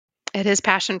It is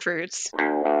passion fruits.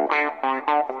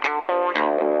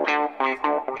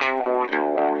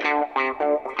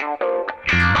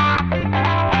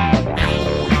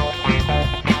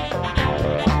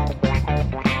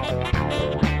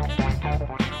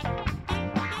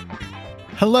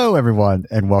 Hello, everyone,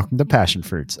 and welcome to Passion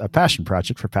Fruits, a passion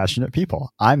project for passionate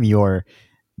people. I'm your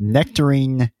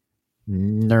nectarine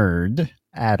nerd,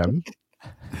 Adam.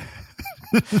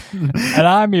 And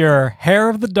I'm your hair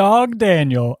of the dog,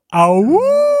 Daniel. Oh,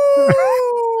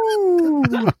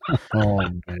 oh,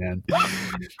 man.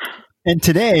 And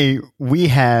today we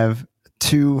have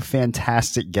two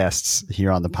fantastic guests here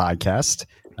on the podcast.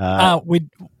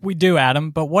 We do,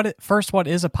 Adam. But what is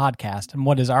a podcast, and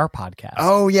what is our podcast?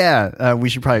 Oh yeah, we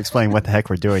should probably explain what the heck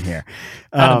we're doing here.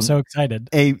 I'm so excited.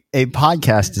 A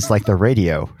podcast is like the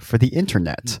radio for the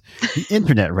internet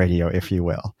radio, if you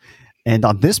will. And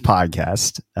on this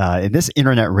podcast, in this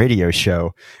internet radio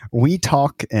show, we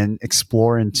talk and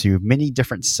explore into many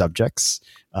different subjects,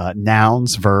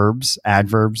 nouns, verbs,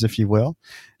 adverbs, if you will,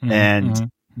 and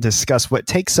discuss what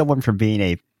takes someone from being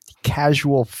a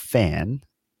casual fan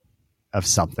of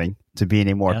something to being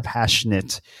a more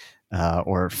passionate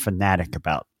or fanatic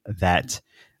about that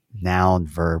noun,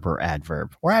 verb, or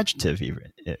adverb, or adjective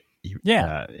even,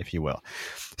 if you will.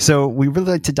 So we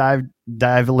really like to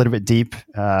dive a little bit deep,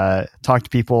 talk to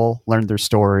people, learn their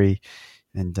story,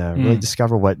 and really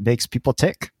discover what makes people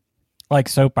tick. Like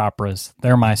soap operas.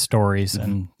 They're my stories,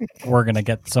 and we're going to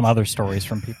get some other stories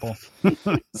from people.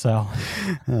 So,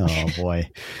 oh boy.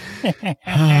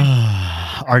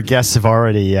 Our guests have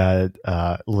already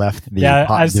left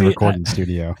the recording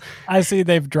studio. I see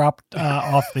they've dropped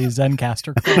off the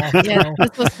Zencastr call. Yeah,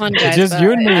 this was fun, guys. Just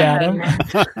you and me, Adam.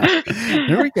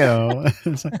 Here we go.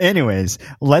 Anyways,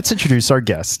 let's introduce our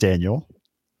guests, Daniel.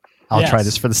 I'll try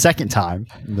this for the second time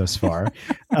thus far.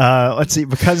 Let's see,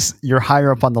 because you're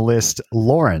higher up on the list,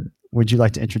 Lauren, would you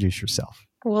like to introduce yourself?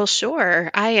 Well,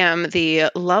 sure. I am the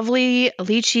lovely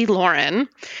lychee Lauren.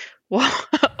 Well,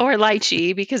 or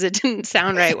lychee, because it didn't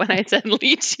sound right when I said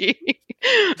lychee.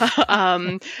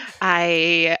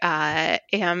 I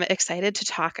am excited to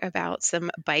talk about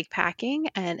some bike packing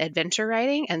and adventure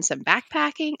riding and some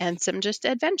backpacking and some just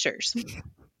adventures.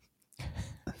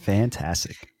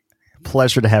 Fantastic.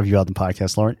 Pleasure to have you on the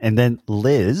podcast, Lauren. And then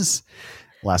Liz,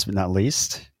 last but not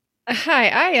least.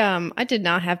 Hi, I did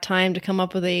not have time to come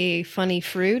up with a funny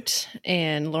fruit,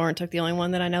 and Lauren took the only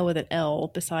one that I know with an L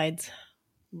besides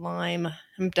lime.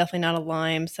 I'm definitely not a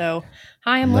lime. So,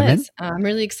 hi, I'm lemon? Liz. I'm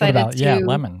really excited what about,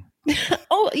 lemon.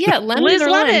 Oh, yeah, lemon. Liz or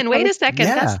Lemon. lime. Wait a second.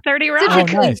 Yeah. That's 30 wrong.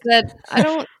 Such a nice. that I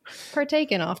don't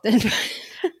partake in often.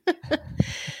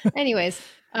 Anyways,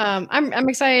 I'm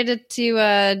excited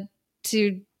to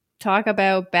talk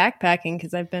about backpacking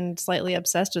because I've been slightly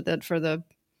obsessed with it for the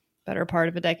better part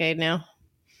of a decade now.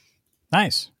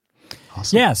 Nice.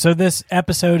 Awesome. Yeah, so this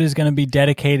episode is going to be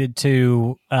dedicated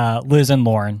to Liz and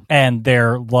Lauren and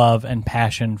their love and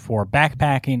passion for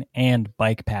backpacking and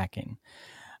bike packing.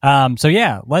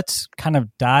 Let's kind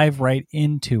of dive right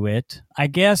into it. I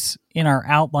guess in our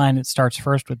outline, it starts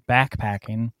first with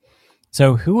backpacking.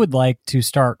 So who would like to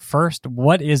start first?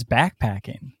 What is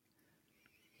backpacking?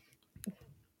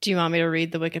 Do you want me to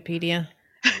read the Wikipedia?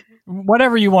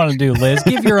 Whatever you want to do, Liz.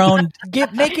 Give your own.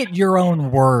 Make it your own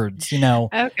words.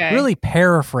 Okay. Really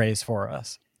paraphrase for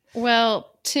us. Well,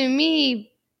 to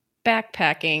me,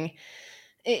 backpacking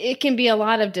it can be a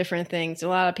lot of different things. A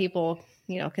lot of people,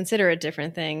 consider it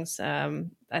different things.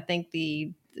 I think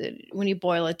when you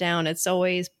boil it down, it's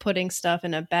always putting stuff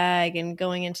in a bag and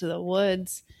going into the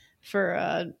woods for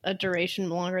a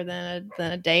duration longer than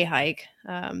a day hike.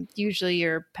 Usually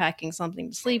you're packing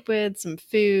something to sleep with, some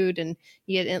food, and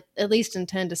you at least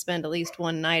intend to spend at least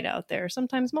one night out there,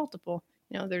 sometimes multiple.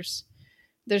 There's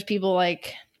people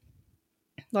like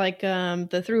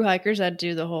the thru hikers that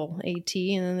do the whole AT,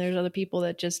 and then there's other people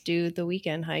that just do the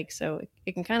weekend hike. So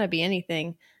it can kind of be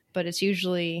anything, but it's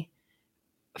usually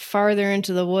farther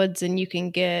into the woods than you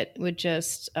can get with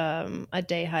just a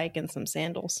day hike and some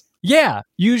sandals. Yeah,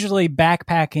 usually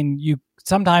backpacking, you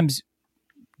sometimes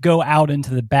go out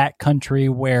into the backcountry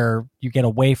where you get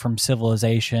away from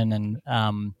civilization,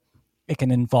 and it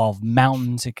can involve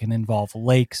mountains, it can involve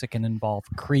lakes, it can involve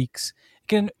creeks, it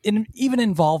can even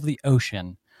involve the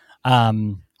ocean.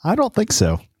 I don't think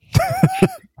so.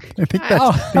 I think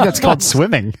that's called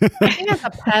swimming. I think that's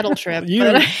a paddle trip.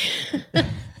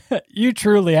 You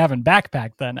truly haven't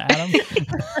backpacked then, Adam.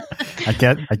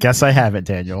 I guess I haven't,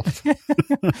 Daniel.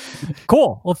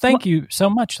 Cool. Well, thank you so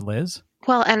much, Liz.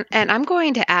 Well, and I'm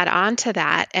going to add on to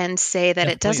that and say that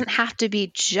Yes, it doesn't have to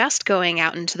be just going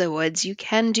out into the woods. You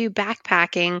can do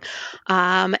backpacking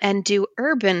and do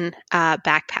urban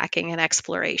backpacking and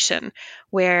exploration,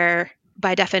 where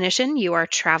by definition you are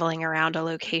traveling around a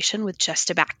location with just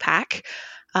a backpack.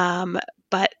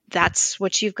 But that's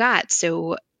what you've got.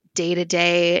 So day to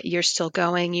day, you're still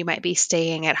going. You might be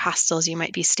staying at hostels, you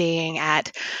might be staying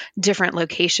at different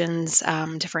locations,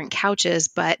 different couches,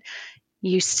 but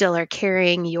you still are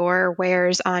carrying your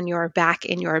wares on your back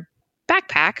in your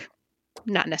backpack,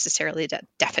 not necessarily the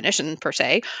definition per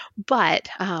se, but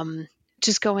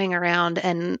just going around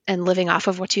and living off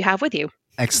of what you have with you.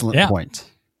 Excellent point.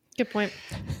 Good point.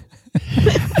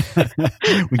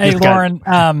 Hey, Lauren.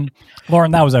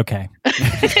 Lauren, that was okay.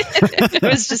 It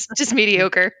was just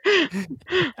mediocre.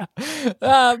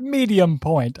 Medium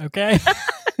point. Okay.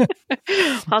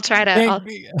 I'll try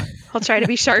to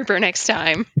be sharper next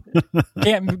time.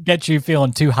 Can't get you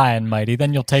feeling too high and mighty.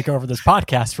 Then you'll take over this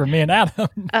podcast from me and Adam.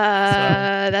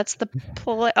 That's the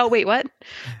oh wait, what?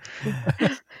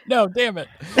 No, damn it.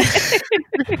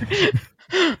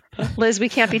 Liz, we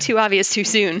can't be too obvious too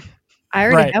soon. I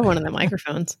already have one of the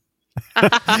microphones.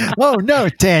 Oh no,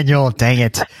 Daniel! Dang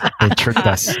it! They tricked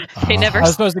us. They never. I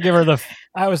was supposed to give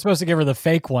her the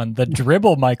fake one, the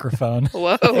dribble microphone.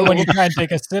 Whoa! And when you try and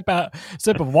take a sip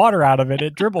of water out of it,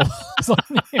 it dribbles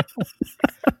on you.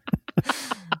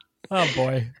 Oh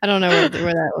boy! I don't know where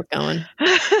that was going.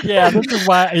 Yeah,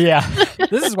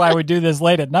 this is why we do this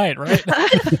late at night, right?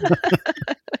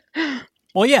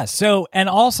 Well, yeah. So, and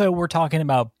also we're talking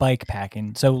about bike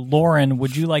packing. So, Lauren,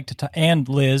 would you like to and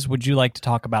Liz, would you like to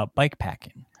talk about bike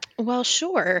packing? Well,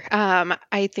 sure.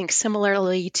 I think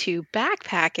similarly to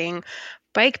backpacking,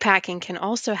 bike packing can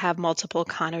also have multiple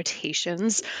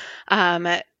connotations.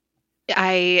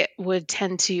 I would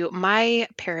tend to, my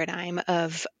paradigm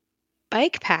of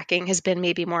bike packing has been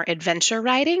maybe more adventure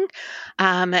riding,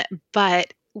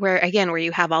 but where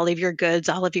you have all of your goods,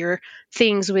 all of your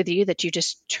things with you that you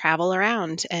just travel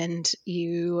around and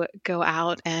you go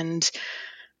out and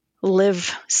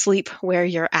live, sleep where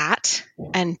you're at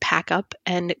and pack up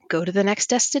and go to the next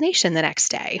destination the next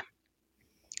day.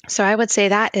 So I would say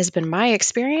that has been my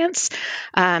experience.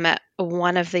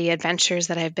 One of the adventures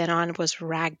that I've been on was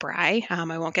RAGBRAI.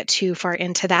 I won't get too far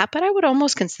into that, but I would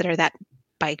almost consider that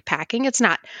bike packing. It's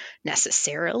not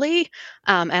necessarily,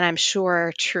 and I'm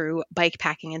sure true bike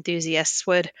packing enthusiasts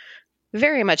would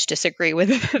very much disagree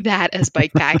with that as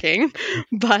bike packing.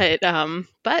 But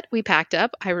we packed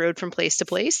up. I rode from place to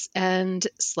place and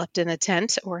slept in a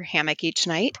tent or hammock each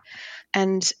night,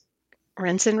 and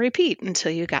rinse and repeat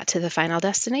until you got to the final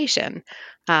destination.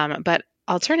 But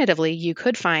alternatively, you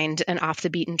could find an off the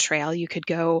beaten trail. You could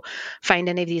go find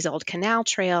any of these old canal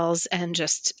trails and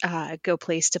just go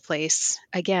place to place.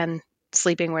 Again,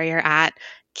 sleeping where you're at,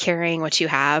 carrying what you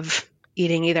have,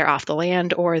 eating either off the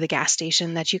land or the gas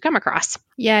station that you come across.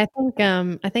 Yeah,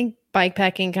 I think bike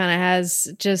packing kind of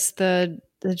has just the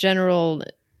general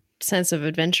sense of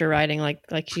adventure riding, like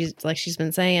she's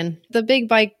been saying. The big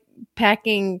bike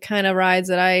packing kind of rides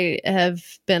that I have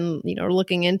been,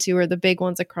 looking into are the big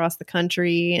ones across the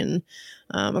country and,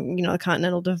 the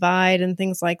Continental Divide and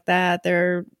things like that.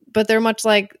 They're much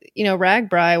like,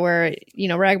 RAGBRAI, where,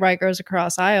 RAGBRAI goes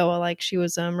across Iowa, like she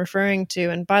was referring to.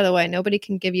 And by the way, nobody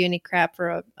can give you any crap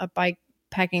for a bike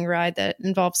packing ride that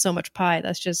involves so much pie.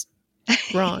 That's just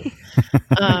wrong.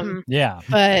 Yeah.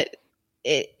 But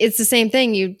it's the same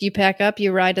thing. You pack up,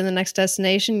 you ride to the next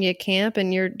destination, you camp,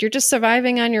 and you're just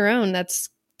surviving on your own. That's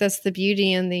the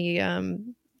beauty and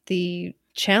the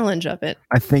challenge of it.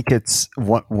 I think it's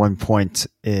one point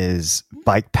is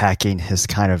bike packing has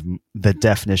kind of the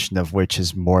definition of which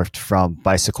is morphed from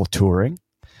bicycle touring,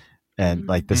 and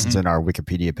like this is in our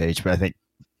Wikipedia page, but I think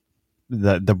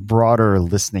the broader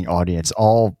listening audience,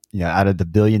 all out of the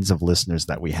billions of listeners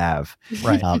that we have,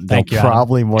 right? They'll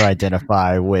probably more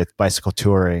identify with bicycle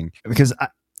touring, because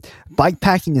bike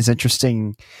packing is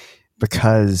interesting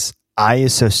because I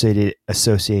associate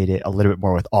it a little bit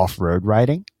more with off-road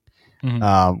riding,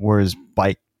 whereas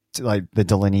bike, like the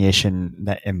delineation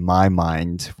that in my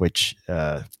mind, which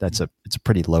it's a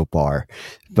pretty low bar,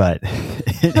 but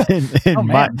in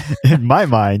my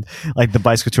mind, like the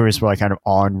bicycle touring is more like kind of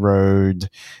on road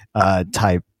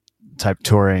type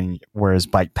touring, whereas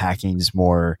bike packing is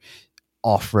more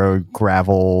off road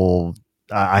gravel.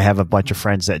 I have a bunch of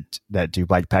friends that do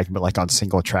bike packing, but like on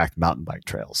single track mountain bike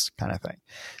trails kind of thing.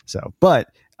 So, but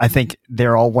I think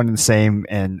they're all one and the same.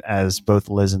 And as both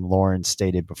Liz and Lauren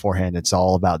stated beforehand, it's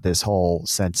all about this whole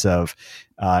sense of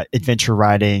adventure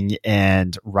riding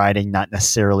and riding not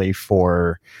necessarily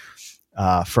for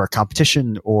for a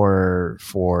competition or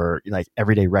for like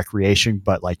everyday recreation,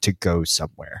 but like to go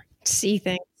somewhere. See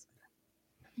things.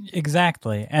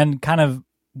 Exactly. And kind of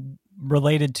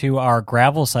related to our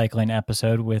gravel cycling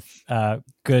episode with a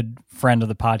good friend of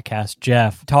the podcast,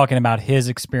 Jeff, talking about his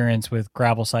experience with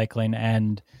gravel cycling.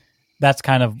 And that's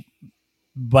kind of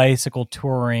bicycle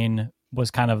touring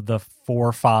was kind of the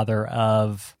forefather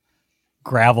of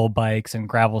gravel bikes and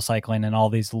gravel cycling and all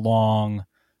these long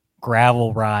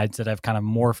gravel rides that have kind of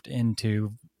morphed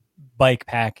into bike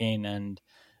packing and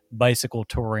bicycle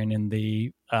touring in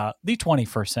the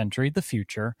 21st century, the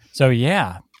future. So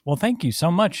yeah, well, thank you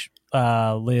so much,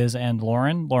 Liz and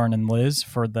Lauren and Liz,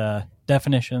 for the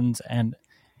definitions and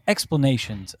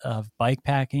explanations of bike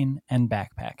packing and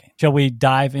backpacking. Shall we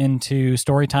dive into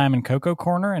story time and Coco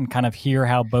Corner and kind of hear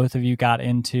how both of you got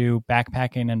into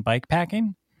backpacking and bike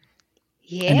packing?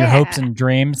 Yeah. And your hopes and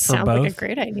dreams for Sounds both? like a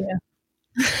great idea.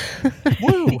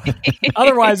 Woo!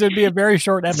 Otherwise, it would be a very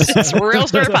short episode. It's a real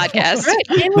story podcast. Right,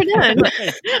 and we're done.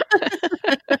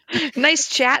 Nice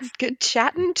chat. Good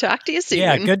chatting. Talk to you soon.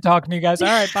 Yeah, good talking to you guys. All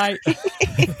right, bye.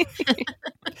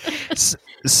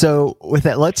 So with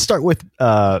that, let's start with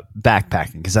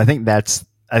backpacking, because I think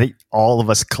all of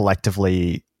us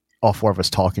collectively, all four of us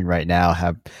talking right now,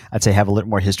 have a little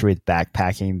more history with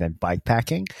backpacking than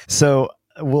bikepacking. So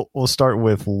we'll start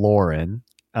with Lauren.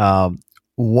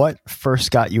 What first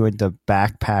got you into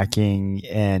backpacking,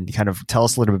 and kind of tell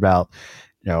us a little bit about,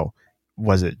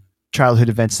 was it childhood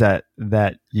events that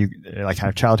you like, kind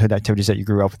of childhood activities that you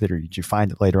grew up with it, or did you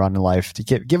find it later on in life? To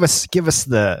give us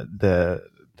the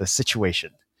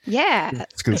situation. Yeah.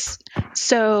 Scoop.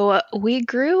 So we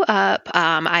grew up,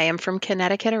 I am from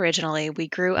Connecticut originally. We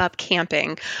grew up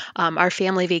camping. Our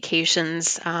family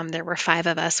vacations, there were 5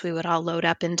 of us. We would all load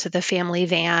up into the family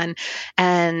van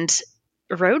and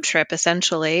road trip,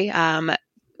 essentially.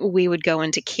 We would go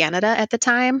into Canada at the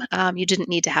time. You didn't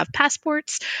need to have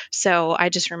passports. So I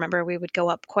just remember we would go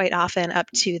up quite often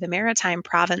up to the Maritime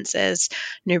provinces,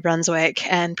 New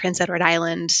Brunswick and Prince Edward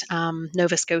Island,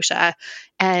 Nova Scotia,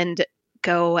 and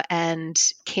go and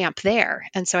camp there.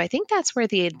 And so I think that's where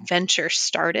the adventure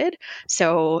started.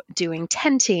 So doing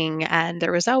tenting, and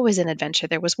there was always an adventure.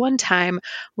 There was one time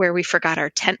where we forgot our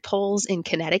tent poles in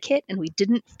Connecticut, and we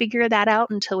didn't figure that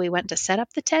out until we went to set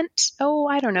up the tent. Oh,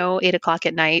 I don't know, 8:00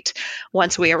 at night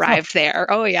once we arrived there.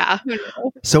 Oh yeah.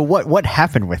 So what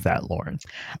happened with that, Lauren?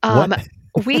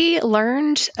 We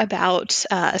learned about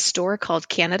a store called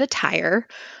Canada Tire.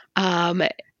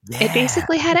 It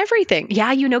basically had everything.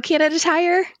 Yeah, Canada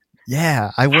Tire? Yeah,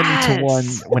 I went into one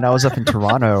when I was up in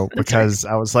Toronto because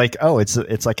I was like, oh, it's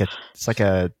like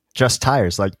a Just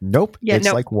Tires. Like, nope,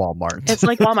 it's like Walmart. It's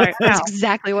like Walmart. That's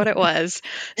exactly what it was.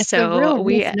 It's so a real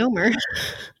we misnomer.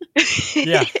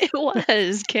 Yeah. It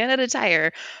was Canada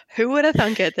Tire. Who would have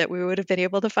thunk it that we would have been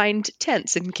able to find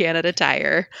tents in Canada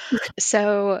Tire?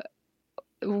 So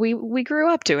we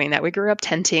grew up doing that. We grew up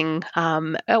tenting,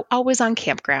 always on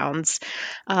campgrounds.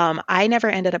 I never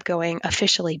ended up going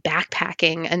officially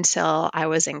backpacking until I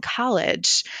was in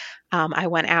college. I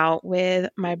went out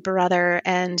with my brother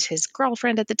and his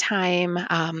girlfriend at the time,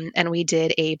 and we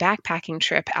did a backpacking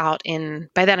trip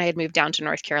by then I had moved down to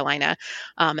North Carolina.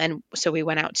 And so we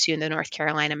went out to the North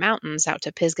Carolina mountains, out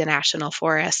to Pisgah National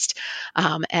Forest,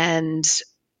 and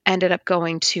ended up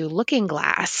going to Looking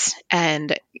Glass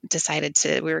and decided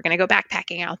we were going to go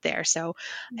backpacking out there. So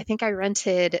I think I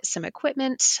rented some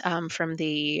equipment from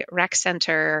the rec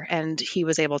center, and he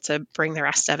was able to bring the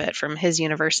rest of it from his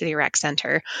university rec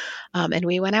center. And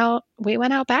we went out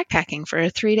backpacking for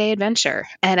a 3-day adventure.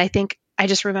 And I think I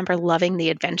just remember loving the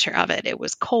adventure of it. It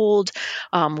was cold.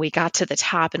 We got to the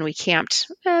top and we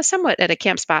camped somewhat at a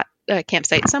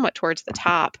campsite somewhat towards the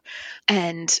top.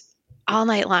 And all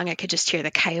night long, I could just hear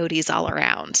the coyotes all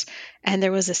around. And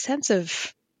there was a sense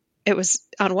of, it was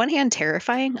on one hand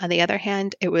terrifying. On the other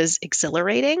hand, it was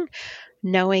exhilarating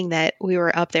knowing that we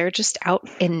were up there just out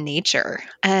in nature,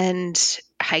 and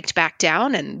hiked back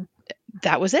down, and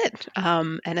that was it.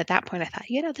 And at that point I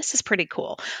thought, this is pretty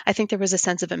cool. I think there was a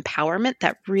sense of empowerment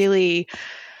that really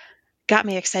got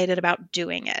me excited about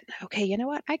doing it. Okay, you know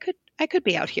what? I could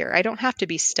be out here. I don't have to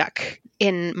be stuck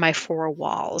in my 4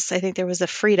 walls. I think there was a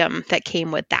freedom that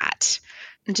came with that.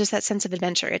 And just that sense of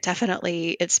adventure.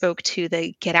 It spoke to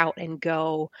the get out and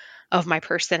go of my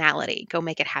personality. Go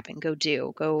make it happen. Go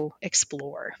do. Go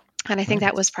explore. And I think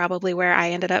that was probably where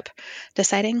I ended up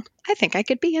deciding, I think I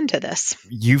could be into this.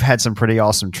 You've had some pretty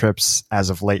awesome trips as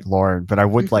of late, Lauren, but I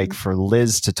would like for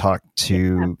Liz to talk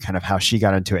to kind of how she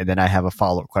got into it. And then I have a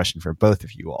follow-up question for both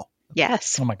of you all.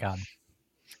 Yes. Oh my God.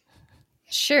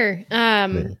 Sure.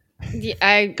 Yeah,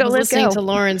 I Go, was Liz, listening go. to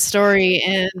Lauren's story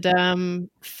and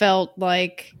felt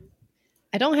like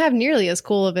I don't have nearly as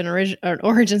cool of an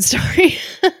origin story.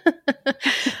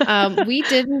 We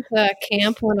didn't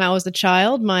camp when I was a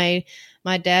child. My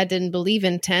dad didn't believe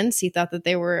in tents. He thought that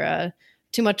they were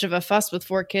too much of a fuss with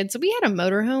 4 kids. So we had a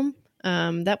motorhome.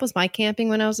 That was my camping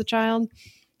when I was a child.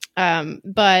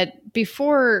 But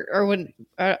before or when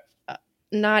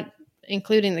not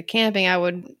including the camping, I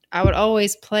would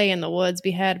always play in the woods.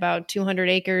 We had about 200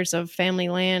 acres of family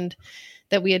land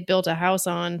that we had built a house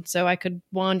on, so I could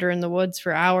wander in the woods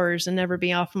for hours and never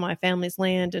be off of my family's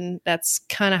land. And that's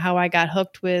kind of how I got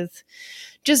hooked with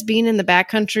just being in the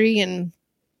backcountry and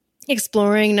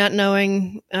exploring, not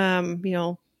knowing,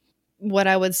 what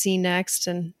I would see next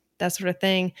and that sort of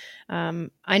thing.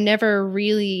 I never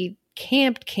really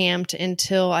camped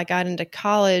until I got into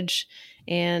college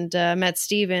and met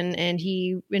Steven, and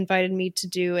he invited me to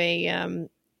do a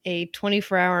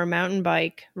 24-hour mountain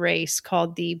bike race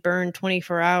called the Burn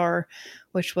 24-Hour,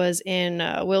 which was in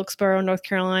Wilkesboro, North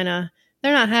Carolina.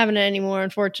 They're not having it anymore,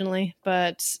 unfortunately,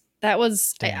 but that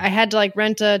was, I had to like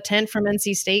rent a tent from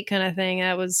NC State kind of thing.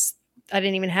 I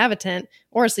didn't even have a tent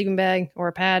or a sleeping bag or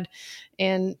a pad.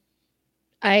 And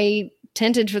I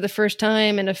tented for the first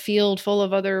time in a field full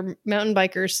of other mountain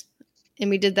bikers. And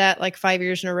we did that like 5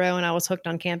 years in a row, and I was hooked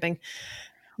on camping.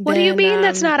 What do you mean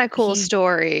that's not a cool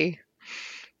story?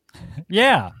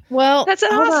 Yeah. Well, that's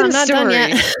an hold on, awesome I'm not story. done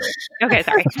yet. Okay,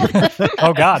 sorry.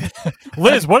 Oh God,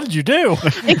 Liz, what did you do?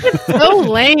 It gets so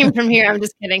lame from here. I'm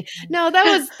just kidding. No, that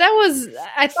was.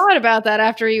 I thought about that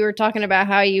after you were talking about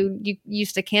how you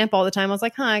used to camp all the time. I was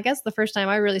like, I guess the first time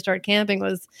I really started camping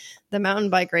was the mountain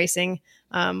bike racing,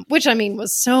 which I mean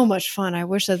was so much fun. I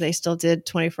wish that they still did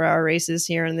 24-hour races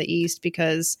here in the East,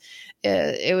 because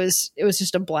it was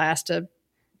just a blast to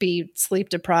be sleep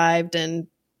deprived and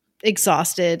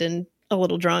exhausted and a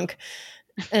little drunk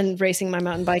and racing my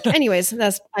mountain bike. Anyways,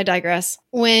 I digress.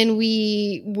 When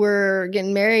we were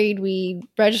getting married, we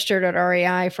registered at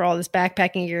REI for all this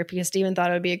backpacking gear because Steven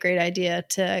thought it would be a great idea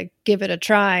to give it a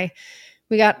try.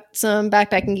 We got some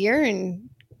backpacking gear and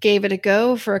gave it a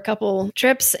go for a couple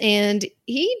trips, and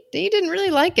he didn't really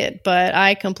like it, but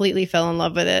I completely fell in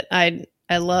love with it.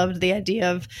 I loved the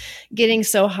idea of getting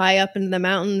so high up into the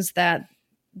mountains that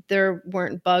there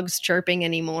weren't bugs chirping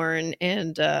anymore, and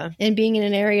being in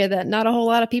an area that not a whole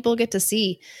lot of people get to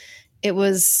see. It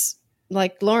was,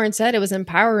 like Lauren said, it was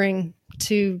empowering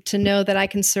to know that I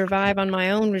can survive on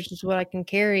my own, which is what I can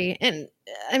carry. And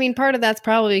I mean, part of that's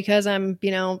probably because I'm,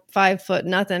 5 foot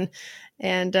nothing,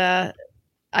 and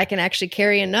I can actually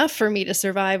carry enough for me to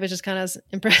survive, which is kind of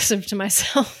impressive to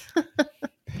myself.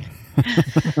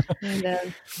 And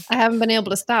I haven't been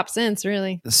able to stop since,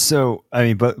 really. So, I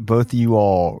mean, both of you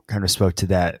all kind of spoke to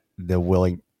that, I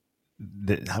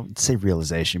would say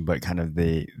realization, but kind of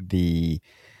the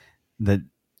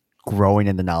growing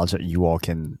in the knowledge that you all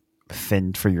can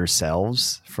fend for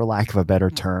yourselves, for lack of a better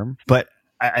term. But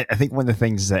I think one of the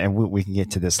things that, and we can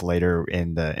get to this later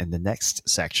in the next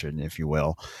section, if you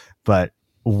will, but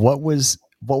what was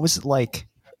it like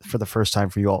for the first time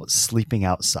for you all sleeping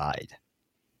outside?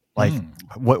 Like,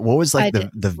 what was like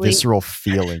the visceral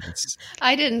feelings?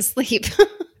 I didn't sleep.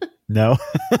 No.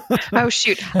 Oh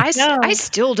shoot! I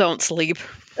still don't sleep.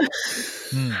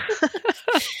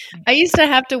 I used to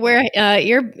have to wear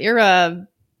ear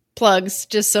plugs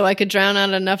just so I could drown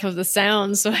out enough of the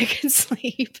sound so I could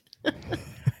sleep.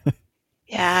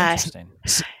 Yeah. Interesting.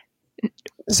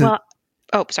 Sorry.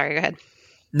 Go ahead.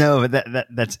 No,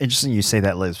 that's interesting you say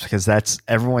that, Liz, because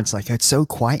everyone's like, it's so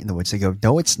quiet in the woods. They go,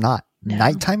 no, it's not. No.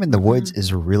 Nighttime in the woods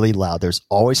is really loud. There's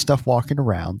always stuff walking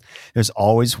around. There's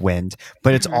always wind,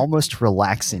 but it's almost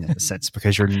relaxing in a sense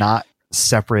because you're not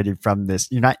separated from this.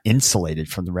 You're not insulated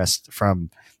from the rest, from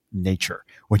nature,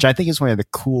 which I think is one of the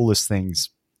coolest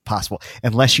things possible.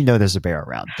 Unless you know there's a bear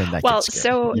around, then that gets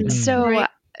scary. So Right.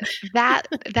 that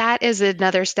is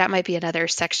that might be another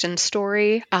section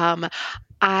story.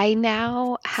 I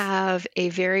now have a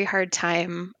very hard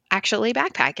time actually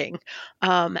backpacking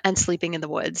and sleeping in the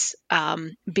woods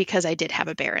because I did have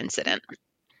a bear incident.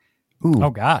 Ooh.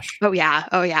 Oh gosh. Oh yeah.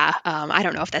 I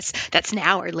don't know if that's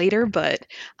now or later, but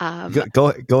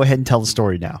Go ahead and tell the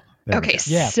story now. There okay,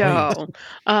 Yeah, so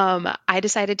I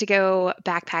decided to go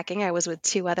backpacking. I was with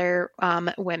 2 other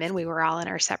women. We were all in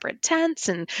our separate tents,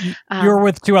 and you were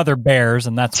with 2 other bears,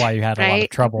 and that's why you had a lot of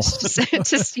trouble.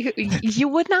 Just you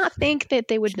would not think that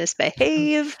they would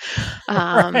misbehave.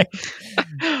 Right.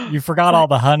 You forgot all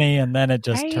the honey, and then it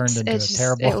just turned into a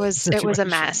terrible. It was a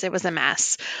mess. It was a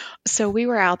mess. So we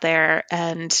were out there,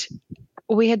 and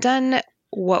we had done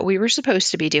what we were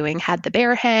supposed to be doing, had the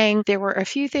bear hang. There were a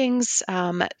few things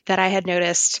that I had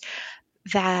noticed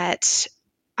that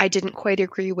I didn't quite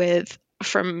agree with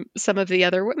from some of the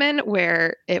other women,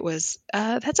 where it was,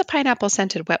 that's a pineapple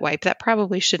scented wet wipe. That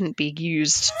probably shouldn't be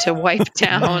used to wipe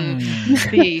down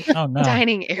the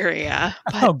dining area.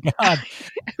 But, Oh God.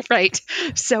 right.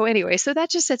 So anyway, so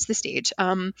that just sets the stage.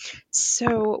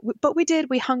 But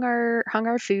we hung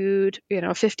our food,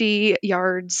 50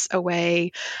 yards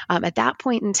away. At that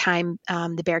point in time,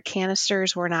 the bear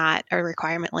canisters were not a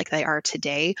requirement like they are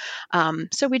today.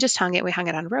 So we just hung it. We hung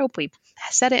it on rope. We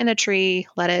set it in a tree,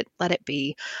 let it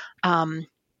be. And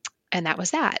that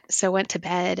was that. So went to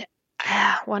bed.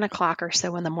 1 o'clock or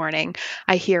so in the morning,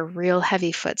 I hear real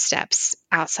heavy footsteps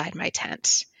outside my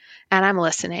tent, and I'm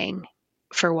listening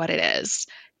for what it is.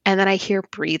 And then I hear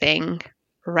breathing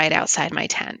right outside my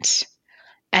tent,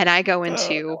 and I go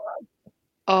into,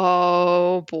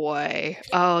 oh boy,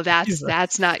 oh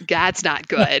that's not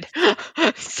good.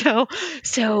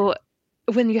 So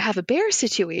when you have a bear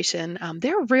situation,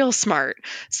 they're real smart.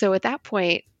 So at that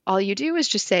point, all you do is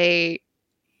just say,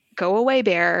 "Go away,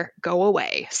 bear, go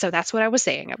away." So that's what I was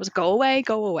saying. I was, "Go away,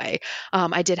 go away."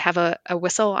 I did have a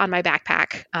whistle on my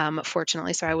backpack,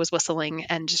 fortunately. So I was whistling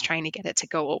and just trying to get it to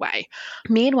go away.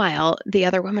 Meanwhile, the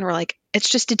other women were like, "It's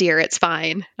just a deer. It's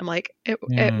fine." I'm like,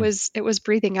 it was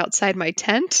breathing outside my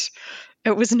tent.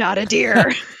 It was not a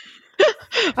deer.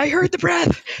 I heard the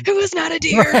breath. It was not a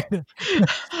deer. Right.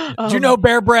 Did you know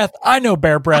bear breath? I know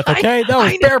bear breath. Okay. That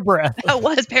was bear breath. That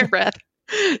was bear breath.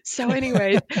 So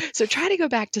anyway, so try to go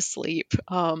back to sleep,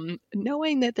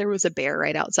 knowing that there was a bear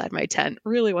right outside my tent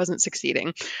really wasn't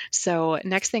succeeding. So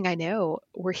next thing I know,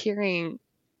 we're hearing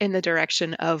in the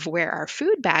direction of where our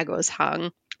food bag was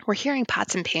hung, we're hearing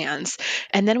pots and pans,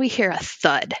 and then we hear a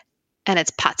thud, and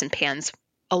it's pots and pans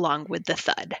along with the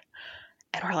thud.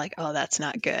 And we're like, oh, that's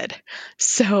not good.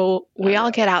 So we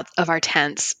all get out of our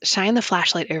tents, shine the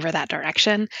flashlight over that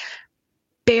direction,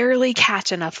 barely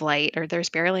catch enough light, or there's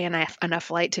barely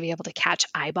enough light to be able to catch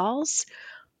eyeballs.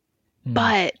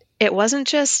 But it wasn't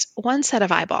just one set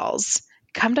of eyeballs.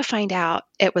 Come to find out,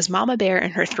 it was Mama Bear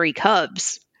and her 3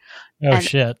 cubs. Oh,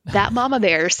 shit. That Mama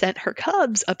Bear sent her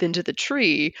cubs up into the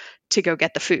tree to go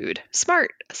get the food.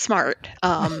 Smart.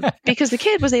 Because the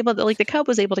cub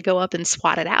was able to go up and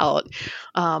swat it out.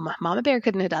 Mama Bear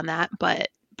couldn't have done that, but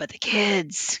the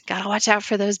kids, gotta watch out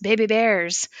for those baby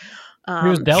bears. She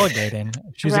was delegating.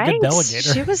 She's a good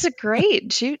delegator. She was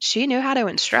great. She knew how to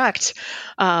instruct.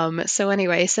 So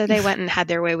anyway, so they went and had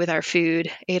their way with our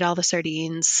food, ate all the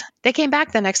sardines. They came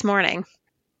back the next morning,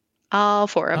 all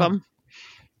 4 of them.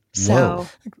 So,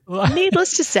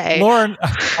 needless to say, Lauren,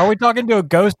 are we talking to a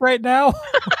ghost right now?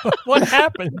 What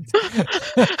happened?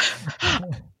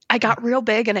 I got real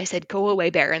big and I said, "Go away,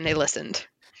 bear," and they listened.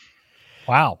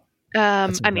 Wow.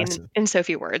 I mean, in so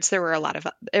few words, there were a lot of,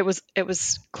 it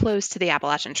was close to the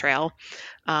Appalachian Trail.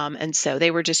 And so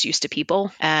they were just used to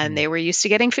people, and they were used to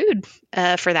getting food,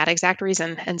 for that exact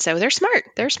reason. And so they're smart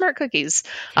cookies.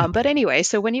 But anyway,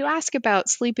 so when you ask about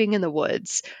sleeping in the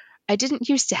woods, I didn't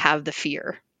used to have the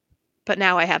fear, but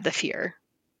now I have the fear.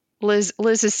 Liz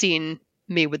has seen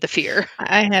me with the fear.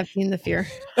 I have seen the fear.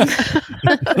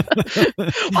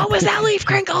 What was that leaf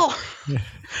crinkle?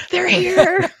 They're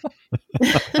here.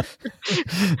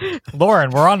 Lauren,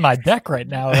 we're on my deck right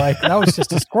now. Like, that was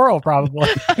just a squirrel, probably.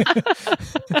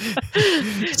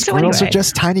 Squirrels are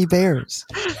just tiny bears.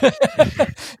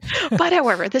 But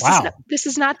however, this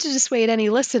is not to dissuade any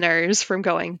listeners from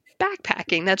going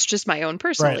backpacking. That's just my own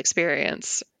personal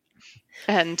experience.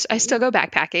 And I still go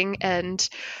backpacking, and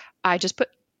I just put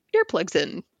earplugs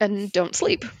in and don't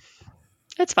sleep.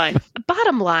 It's fine.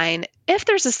 Bottom line, if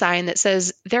there's a sign that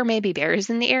says there may be bears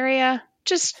in the area,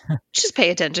 just pay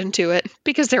attention to it,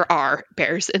 because there are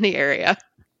bears in the area.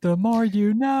 The more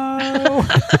you know.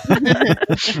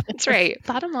 That's right.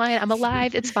 Bottom line, I'm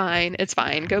alive. It's fine.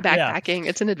 Go backpacking. Yeah.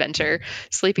 It's an adventure.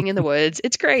 Sleeping in the woods.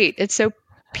 It's great. It's so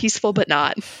peaceful, but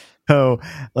not. So,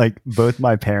 like, both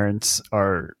my parents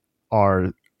are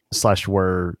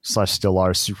 /were/ still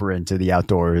are super into the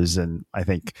outdoors, and I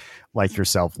think, like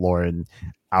yourself, Lauren,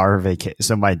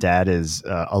 so my dad is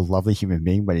a lovely human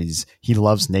being, but he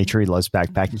loves nature, he loves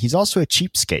backpacking. He's also a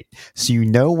cheapskate, so you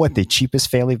know what the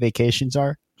cheapest family vacations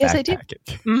are? Yes, I do.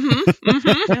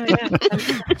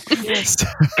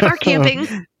 Car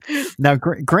camping. Now,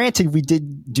 granted, we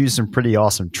did do some pretty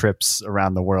awesome trips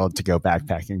around the world to go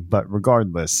backpacking, but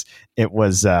regardless, it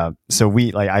was I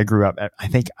grew up. I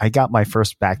think I got my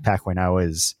first backpack when I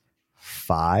was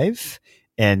 5,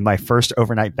 And my first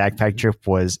overnight backpack trip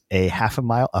was a half a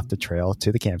mile up the trail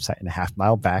to the campsite and a half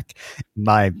mile back.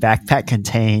 My backpack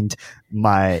contained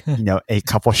my, a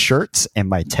couple shirts and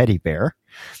my teddy bear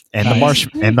and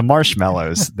the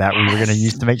marshmallows that we were going to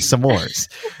use to make s'mores.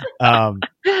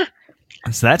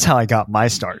 So that's how I got my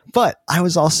start. But I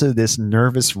was also this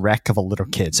nervous wreck of a little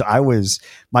kid. So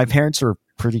my parents were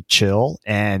pretty chill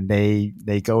and they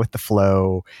go with the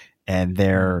flow, and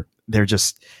they're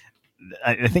just,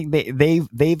 I think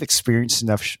they've experienced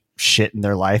enough shit in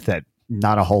their life that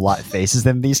not a whole lot faces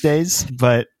them these days.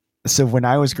 But so when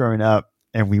I was growing up,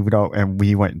 and we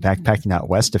went backpacking out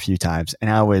west a few times, and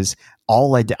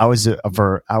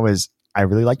I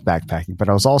really liked backpacking, but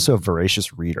I was also a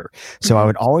voracious reader. So I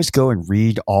would always go and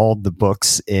read all the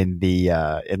books in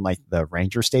like the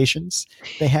ranger stations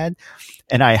they had.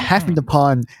 And I happened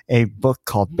upon a book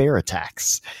called Bear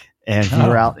Attacks. And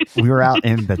we were out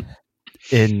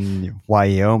in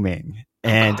Wyoming.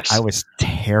 And I was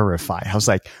terrified. I was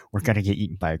like, we're going to get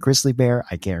eaten by a grizzly bear.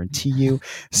 I guarantee you.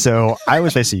 So I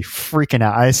was basically freaking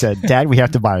out. I said, Dad, we have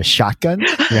to buy a shotgun.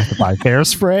 We have to buy bear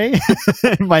spray.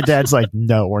 And my dad's like,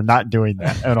 no, we're not doing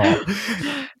that at all.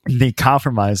 The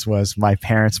compromise was my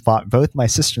parents bought both my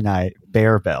sister and I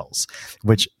bear bells,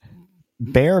 which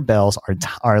bear bells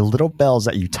are little bells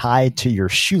that you tie to your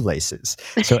shoelaces.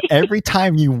 So every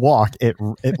time you walk, it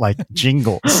like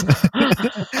jingles.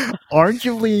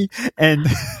 Arguably, and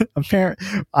apparently,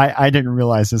 I didn't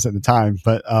realize this at the time,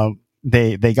 but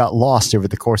they got lost over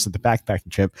the course of the backpacking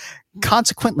trip.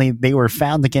 Consequently, they were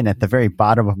found again at the very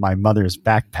bottom of my mother's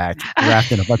backpack,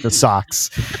 wrapped in a bunch of socks.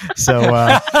 So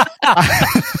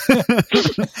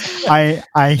I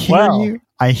hear you.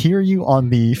 I hear you on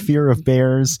the fear of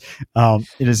bears.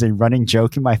 It is a running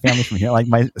joke in my family from here. Like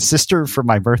my sister for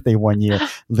my birthday one year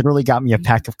literally got me a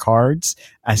pack of cards.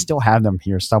 I still have them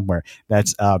here somewhere.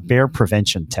 That's bear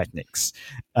prevention techniques.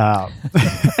 So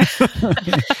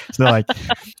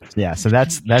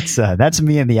that's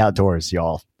me in the outdoors,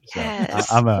 y'all. So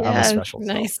Yes. I'm a special.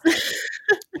 Nice.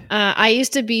 I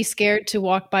used to be scared to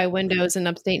walk by windows in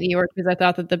upstate New York because I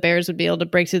thought that the bears would be able to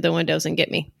break through the windows and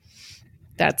get me.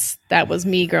 That was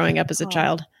me growing up as a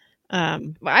child.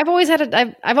 I've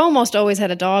almost always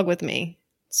had a dog with me.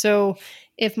 So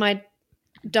if my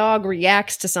dog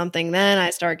reacts to something, then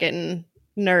I start getting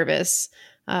nervous.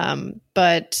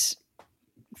 But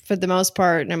for the most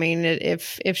part, I mean,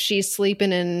 if she's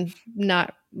sleeping and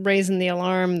not raising the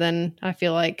alarm, then I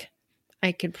feel like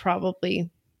I could probably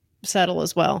settle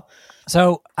as well.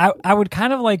 So I would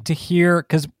kind of like to hear,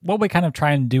 because what we kind of try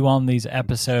and do on these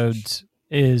episodes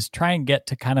is try and get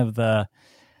to kind of the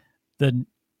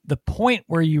point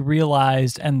where you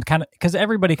realized, and kind of, because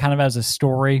everybody kind of has a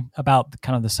story about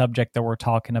kind of the subject that we're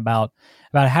talking about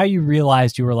how you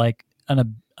realized you were like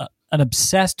an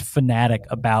obsessed fanatic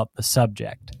about the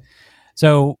subject.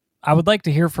 So I would like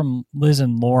to hear from Liz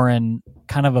and Lauren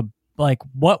kind of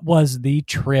what was the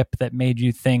trip that made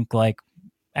you think like,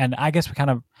 and I guess we kind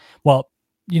of,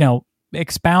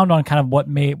 expound on kind of what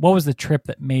was the trip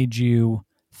that made you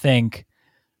think,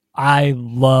 I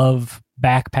love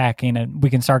backpacking, and we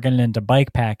can start getting into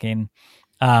bike packing.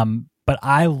 But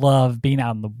I love being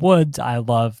out in the woods. I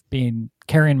love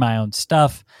carrying my own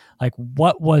stuff. Like,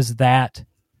 what was that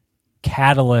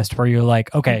catalyst where you're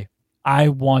like, okay, I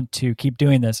want to keep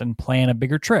doing this and plan a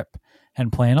bigger trip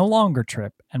and plan a longer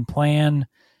trip and plan,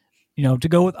 to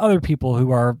go with other people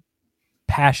who are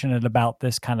passionate about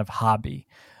this kind of hobby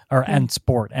and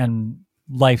sport and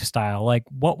lifestyle? Like,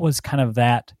 what was kind of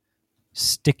that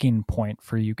sticking point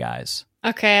for you guys?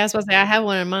 Okay, I was about to say I have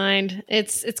one in mind.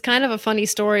 It's kind of a funny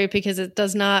story because it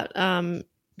does not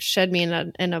shed me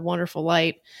in a wonderful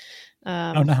light.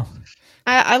 Oh no.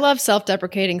 I love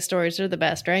self-deprecating stories. They're the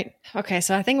best, right? Okay,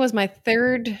 so I think it was my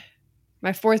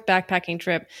fourth backpacking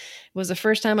trip. It was the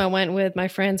first time I went with my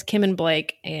friends Kim and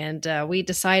Blake, and we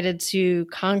decided to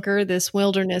conquer this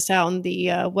wilderness out in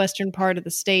the western part of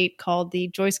the state called the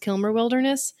Joyce Kilmer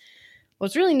Wilderness.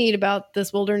 What's really neat about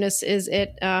this wilderness is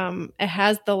it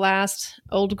has the last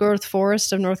old growth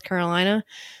forest of North Carolina.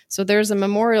 So there's a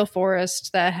memorial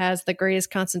forest that has the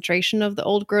greatest concentration of the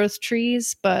old growth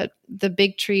trees, but the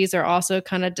big trees are also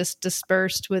kind of just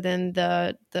dispersed within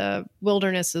the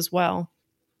wilderness as well.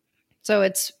 So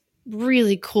it's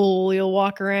really cool. You'll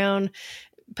walk around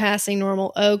passing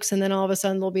normal oaks, and then all of a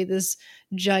sudden there'll be this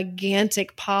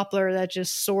gigantic poplar that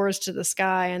just soars to the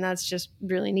sky, and that's just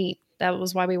really neat. That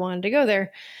was why we wanted to go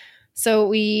there. So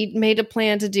we made a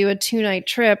plan to do a 2-night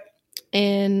trip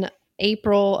in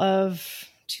April of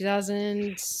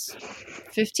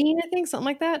 2015, I think, something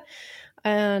like that.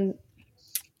 And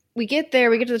we get there,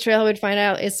 we get to the trailhead, find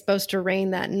out it's supposed to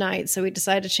rain that night. So we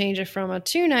decide to change it from a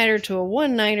 2-nighter to a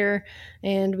 1-nighter.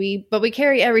 But we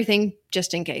carry everything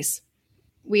just in case.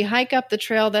 We hike up the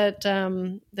trail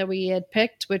that we had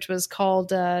picked, which was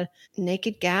called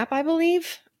Naked Gap, I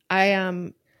believe.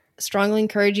 I strongly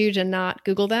encourage you to not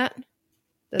Google that.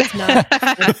 That's not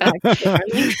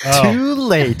too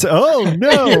late. Oh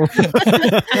no.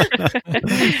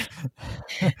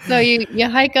 So you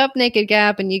hike up Naked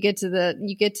Gap and you get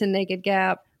to Naked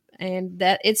Gap, and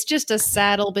that it's just a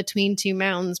saddle between two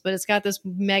mountains, but it's got this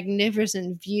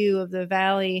magnificent view of the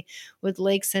valley with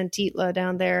Lake Santitla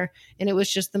down there, and it was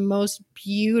just the most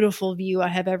beautiful view I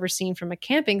have ever seen from a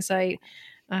camping site.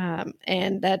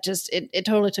 And that just it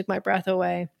totally took my breath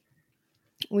away.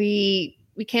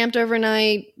 We camped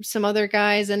overnight. Some other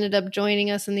guys ended up joining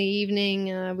us in the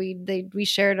evening. We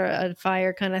shared a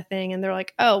fire kind of thing, and they're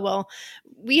like, "Oh, well,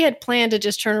 we had planned to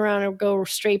just turn around and go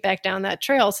straight back down that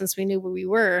trail since we knew where we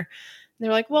were." And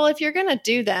they're like, "Well, if you're gonna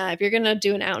do that, if you're gonna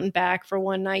do an out and back for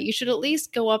one night, you should at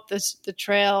least go up the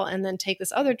trail and then take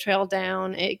this other trail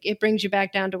down. It brings you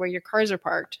back down to where your cars are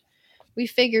parked." We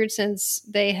figured since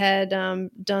they had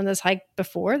done this hike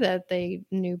before that they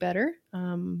knew better,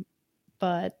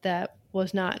 but that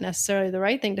was not necessarily the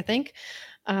right thing to think.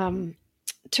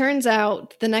 Turns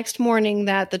out the next morning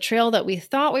that the trail that we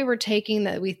thought we were taking,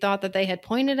 that we thought that they had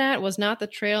pointed at, was not the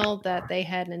trail that they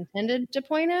had intended to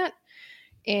point at.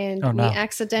 And we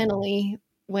accidentally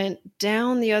went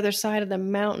down the other side of the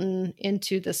mountain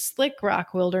into the Slick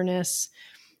Rock Wilderness,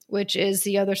 which is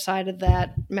the other side of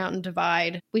that mountain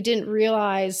divide. We didn't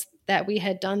realize that we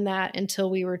had done that until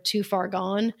we were too far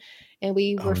gone. And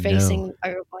we were facing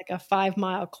like a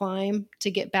 5-mile climb to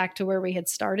get back to where we had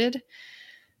started.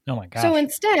 Oh my gosh. So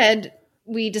instead,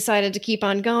 we decided to keep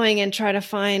on going and try to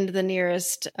find the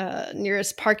nearest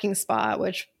parking spot,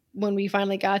 which when we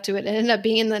finally got to it, it ended up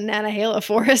being in the Nantahala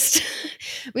forest.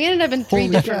 We ended up in 3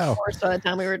 different forests by the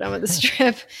time we were done with this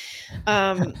trip.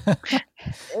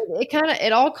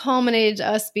 It all culminated to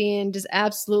us being just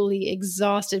absolutely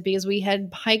exhausted because we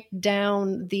had hiked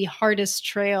down the hardest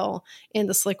trail in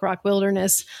the Slick Rock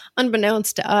Wilderness,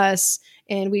 unbeknownst to us.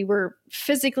 And we were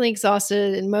physically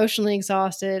exhausted, emotionally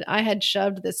exhausted. I had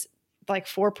shoved this like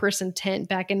 4-person tent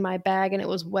back in my bag, and it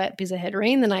was wet because it had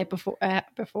rained the night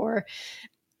before.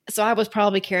 So I was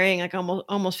probably carrying like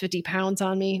almost 50 pounds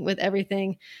on me with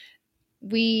everything.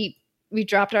 We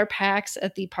dropped our packs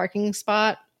at the parking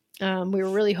spot. We were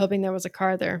really hoping there was a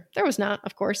car there. There was not,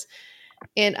 of course.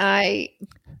 And I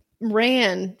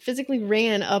physically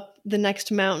ran up the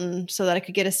next mountain so that I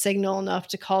could get a signal enough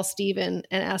to call Steven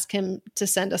and ask him to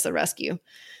send us a rescue.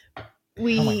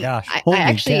 Oh my gosh. I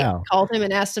actually called him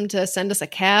and asked him to send us a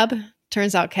cab.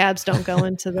 Turns out cabs don't go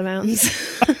into the mountains.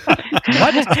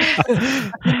 What?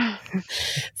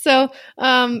 So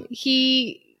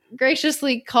he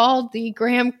graciously called the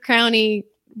Graham County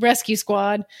Rescue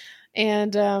Squad,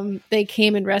 and they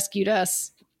came and rescued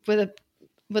us with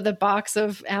a box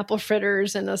of apple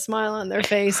fritters and a smile on their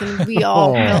face, and we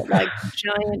all felt like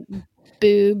giant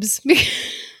boobs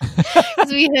because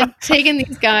we had taken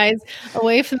these guys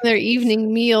away from their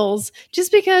evening meals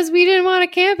just because we didn't want to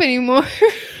camp anymore.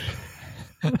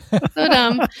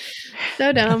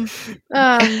 So dumb.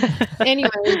 Anyway,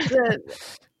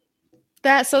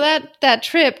 that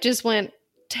trip just went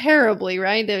terribly,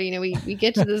 right? We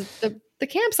get to the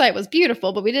campsite was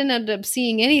beautiful, but we didn't end up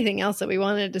seeing anything else that we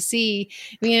wanted to see.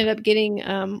 We ended up getting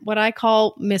what I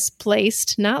call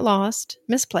misplaced, not lost,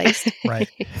 misplaced. Right.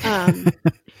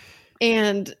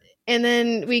 And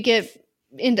then we get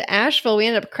into Asheville. We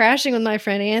ended up crashing with my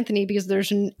friend Anthony because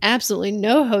there's absolutely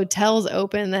no hotels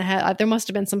open that had. There must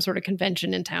have been some sort of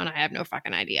convention in town. I have no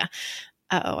fucking idea.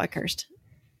 I cursed.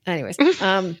 Anyways,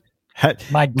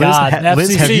 my God,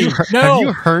 Liz, have you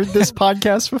heard this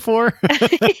podcast before?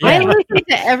 I listen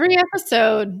to every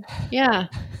episode. Yeah.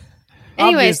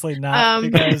 Anyways, obviously not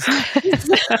because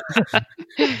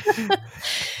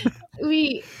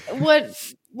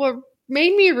what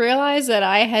made me realize that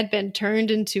I had been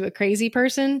turned into a crazy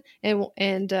person and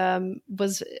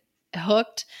was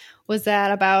hooked was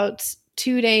that about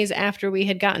 2 days after we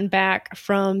had gotten back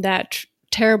from that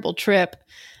terrible trip,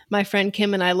 my friend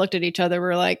Kim and I looked at each other.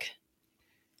 We're like,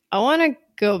 I want to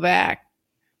go back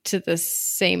to the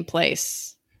same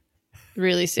place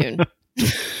really soon.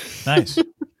 Nice.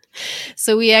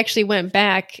 So we actually went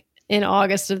back in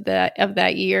August of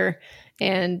that year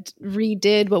and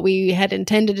redid what we had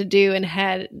intended to do and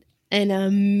had an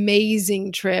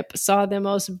amazing trip. Saw the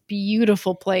most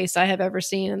beautiful place I have ever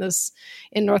seen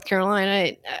in North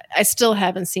Carolina. I still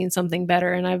haven't seen something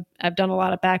better, and I've done a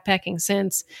lot of backpacking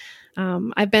since.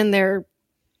 I've been there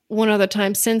one other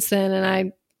time since then,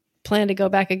 and plan to go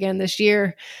back again this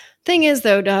year. Thing is,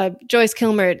 though, Joyce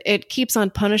Kilmer, it keeps on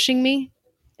punishing me.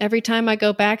 Every time I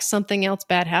go back, something else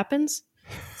bad happens.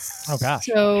 Oh, gosh.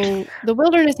 So the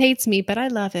wilderness hates me, but I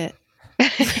love it.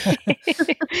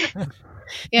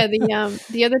 Yeah,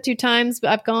 the other 2 times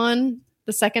I've gone,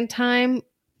 the second time,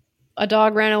 a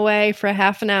dog ran away for a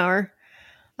half an hour.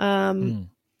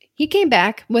 He came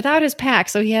back without his pack,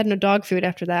 so he had no dog food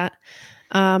after that.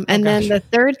 And then the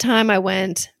third time I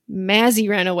went, Mazzy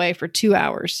ran away for 2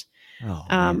 hours.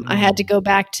 I had to go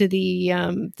back to the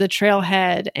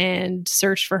trailhead and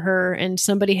search for her, and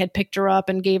somebody had picked her up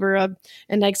and gave her an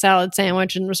egg salad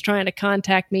sandwich and was trying to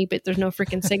contact me, but there's no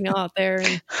freaking signal out there,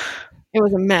 and it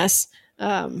was a mess.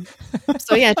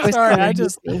 So yeah, Joyce Sorry,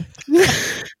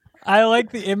 I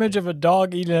like the image of a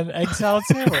dog eating an egg salad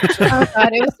sandwich. Oh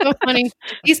God, it was so funny.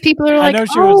 These people are like, I know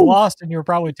she was lost and you were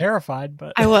probably terrified,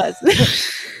 but I was.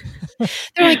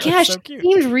 They're like, yeah, she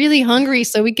seemed really hungry,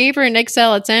 so we gave her an egg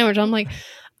salad sandwich. I'm like,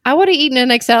 I would have eaten an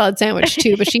egg salad sandwich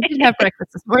too, but she did have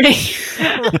breakfast this morning.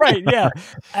 Right, yeah.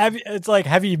 It's like,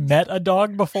 have you met a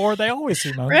dog before? They always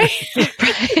seem hungry.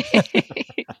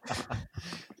 Right?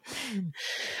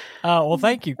 Well,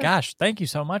 thank you. Gosh, thank you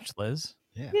so much, Liz.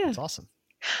 Yeah, that's awesome.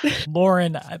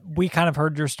 Lauren, we kind of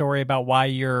heard your story about why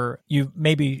you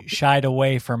maybe shied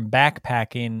away from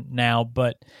backpacking now,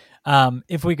 but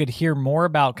if we could hear more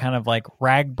about kind of like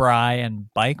RAGBRAI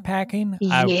and bike packing,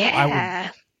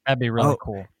 that'd be really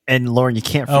cool. And Lauren, you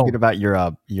can't forget about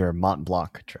your Mont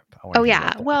Blanc trip. Oh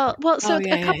yeah. Well. So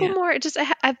a couple more. Just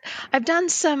I've done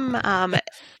some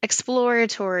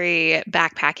exploratory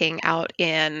backpacking out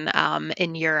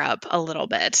in Europe a little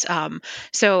bit.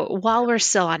 So while we're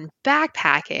still on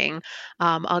backpacking,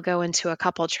 I'll go into a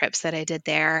couple trips that I did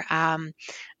there.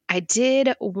 I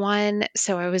did one.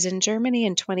 So I was in Germany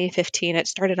in 2015. It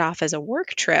started off as a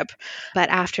work trip, but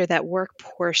after that work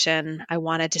portion, I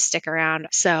wanted to stick around.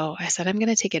 So I said, I'm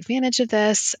going to take advantage of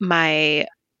this. My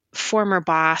former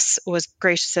boss was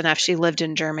gracious enough. She lived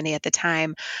in Germany at the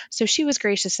time. So she was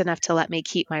gracious enough to let me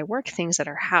keep my work things at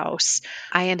her house.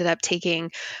 I ended up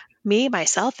taking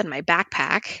myself, and my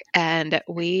backpack, and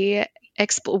we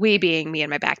being me and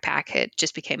my backpack, it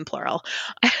just became plural.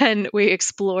 And we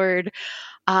explored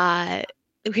the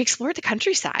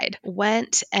countryside,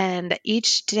 went, and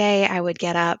each day I would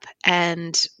get up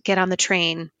and get on the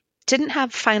train. Didn't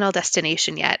have final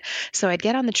destination yet. So I'd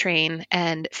get on the train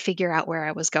and figure out where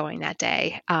I was going that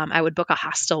day. I would book a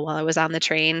hostel while I was on the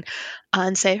train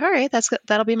and say, all right,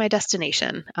 that'll be my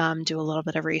destination. Do a little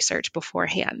bit of research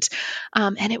beforehand.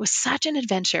 And it was such an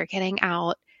adventure getting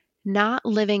out, not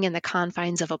living in the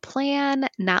confines of a plan,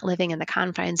 not living in the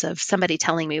confines of somebody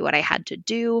telling me what I had to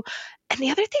do. And the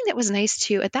other thing that was nice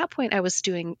too, at that point I was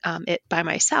doing it by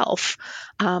myself.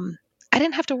 I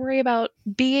didn't have to worry about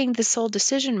being the sole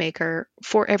decision maker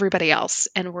for everybody else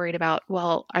and worried about,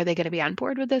 well, are they going to be on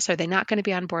board with this? Are they not going to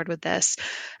be on board with this?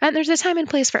 And there's a time and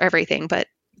place for everything. But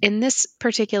in this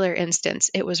particular instance,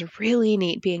 it was really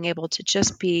neat being able to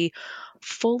just be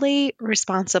fully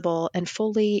responsible and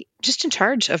fully just in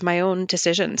charge of my own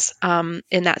decisions,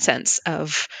 in that sense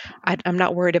of I'm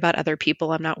not worried about other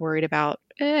people. I'm not worried about,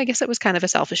 I guess it was kind of a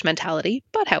selfish mentality,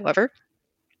 but however.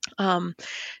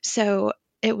 So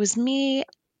it was me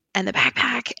and the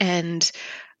backpack, and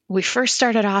we first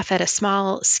started off at a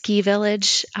small ski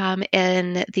village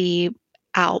in the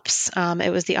Alps.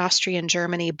 It was the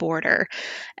Austrian-Germany border,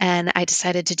 and I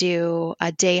decided to do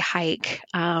a day hike.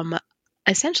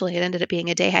 Essentially, it ended up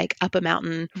being a day hike up a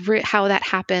mountain. How that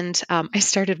happened, I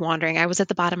started wandering. I was at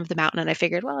the bottom of the mountain, and I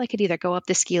figured, well, I could either go up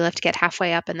the ski lift, get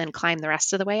halfway up, and then climb the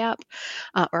rest of the way up,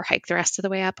 or hike the rest of the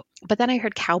way up. But then I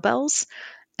heard cowbells.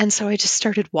 And so I just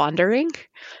started wandering,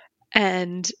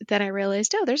 and then I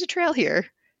realized, oh, there's a trail here.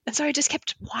 And so I just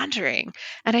kept wandering.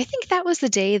 And I think that was the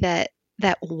day that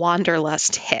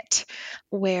wanderlust hit,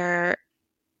 where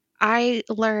I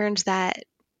learned that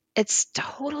it's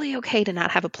totally okay to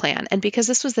not have a plan. And because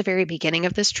this was the very beginning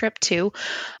of this trip too,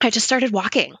 I just started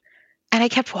walking, and I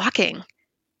kept walking,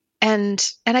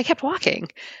 and I kept walking,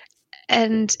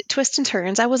 and twists and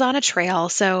turns. I was on a trail,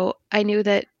 so I knew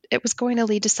that it was going to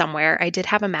lead to somewhere. I did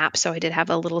have a map, so I did have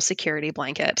a little security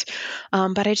blanket.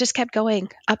 But I just kept going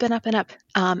up and up and up.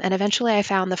 And eventually I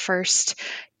found the first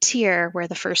tier where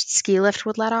the first ski lift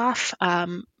would let off,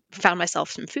 found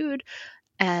myself some food,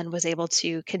 and was able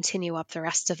to continue up the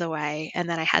rest of the way. And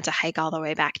then I had to hike all the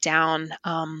way back down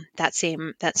that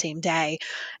same day.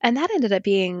 And that ended up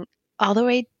being all the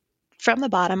way from the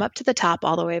bottom up to the top,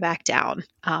 all the way back down.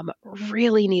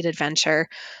 Really neat adventure.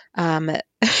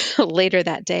 Later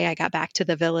that day, I got back to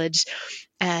the village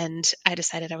and I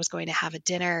decided I was going to have a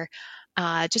dinner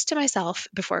just to myself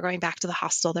before going back to the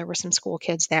hostel. There were some school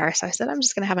kids there. So I said, I'm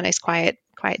just going to have a nice, quiet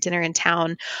dinner in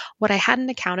town. What I hadn't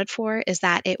accounted for is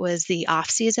that it was the off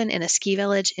season in a ski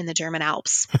village in the German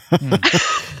Alps.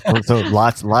 So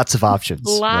lots of options.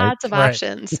 Lots of Right.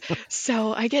 options.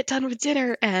 So I get done with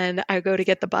dinner and I go to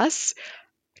get the bus.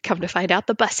 Come to find out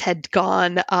the bus had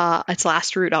gone its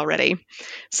last route already.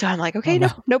 So I'm like, okay,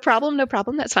 no problem.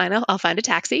 That's fine. I'll find a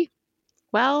taxi.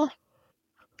 Well,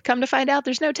 come to find out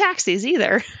there's no taxis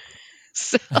either.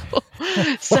 So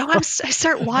I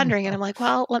start wandering and I'm like,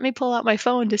 well, let me pull out my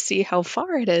phone to see how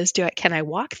far it is. Can I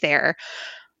walk there?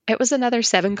 It was another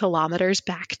 7 kilometers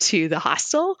back to the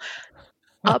hostel,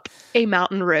 up a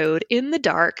mountain road in the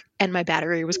dark, and my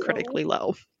battery was critically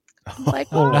low. I'm like,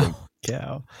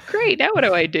 Cow. Great. Now what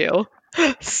do I do?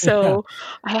 So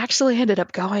I actually ended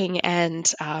up going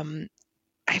and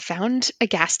I found a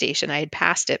gas station. I had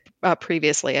passed it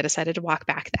previously. I decided to walk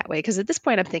back that way because at this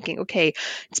point I'm thinking, okay,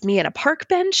 it's me and a park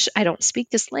bench. I don't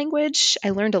speak this language. I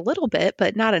learned a little bit,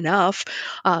 but not enough.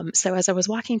 So as I was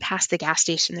walking past the gas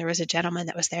station, there was a gentleman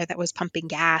that was there that was pumping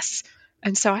gas.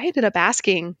 And so I ended up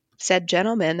asking said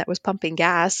gentleman that was pumping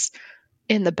gas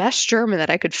in the best German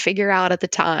that I could figure out at the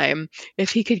time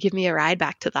if he could give me a ride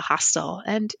back to the hostel.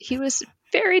 And he was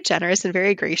very generous and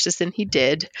very gracious, and he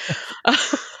did. But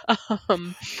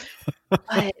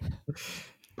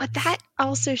that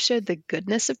also showed the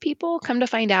goodness of people. Come to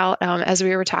find out, as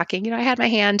we were talking, I had my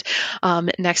hand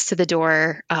next to the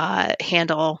door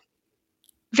handle,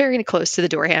 very close to the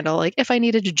door handle. Like if I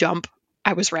needed to jump,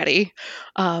 I was ready.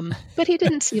 But he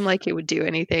didn't seem like he would do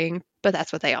anything. But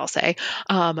that's what they all say.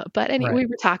 But anyway, we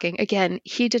were talking again.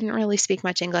 He didn't really speak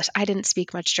much English. I didn't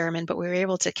speak much German, but we were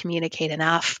able to communicate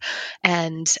enough.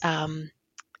 And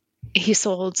he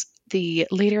sold the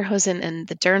Lederhosen and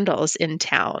the dirndls in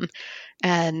town.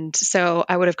 And so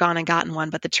I would have gone and gotten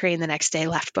one, but the train the next day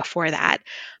left before that.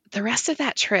 The rest of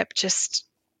that trip, just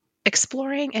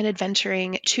exploring and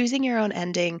adventuring, choosing your own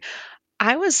ending.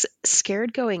 I was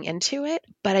scared going into it,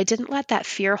 but I didn't let that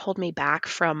fear hold me back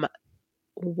from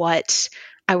what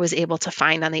I was able to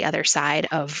find on the other side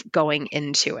of going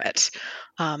into it.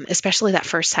 Especially that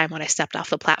first time when I stepped off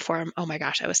the platform. Oh my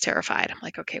gosh, I was terrified. I'm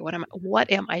like, okay, what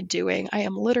am I doing? I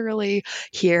am literally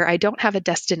here. I don't have a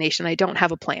destination. I don't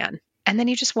have a plan. And then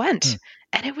you just went,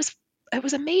 and it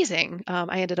was amazing.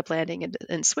 I ended up landing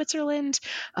in Switzerland,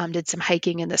 did some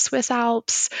hiking in the Swiss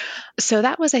Alps. So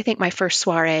that was, I think, my first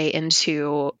soiree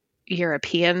into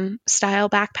European style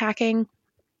backpacking.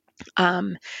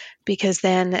 Because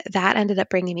then that ended up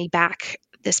bringing me back.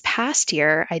 This past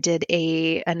year, I did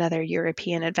another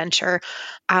European adventure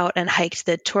out and hiked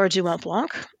the Tour du Mont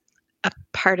Blanc.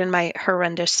 Pardon my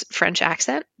horrendous French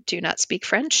accent. Do not speak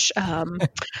French.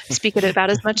 Speak it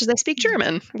about as much as I speak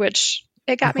German, which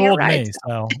it got me a ride.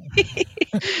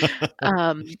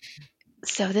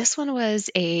 So this one was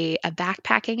a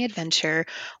backpacking adventure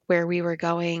where we were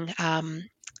going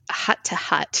hut to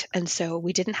hut. And so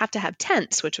we didn't have to have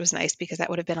tents, which was nice because that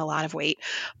would have been a lot of weight.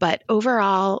 But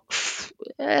overall,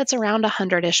 it's around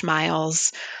 100-ish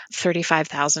miles,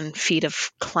 35,000 feet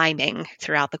of climbing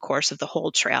throughout the course of the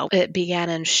whole trail. It began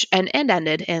and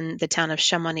ended in the town of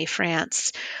Chamonix,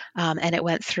 France. And it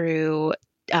went through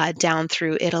down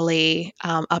through Italy,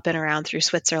 up and around through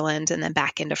Switzerland, and then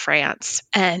back into France.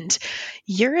 And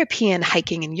European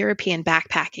hiking and European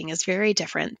backpacking is very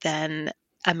different than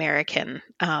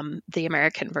the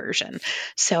American version.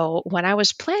 So when I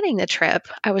was planning the trip,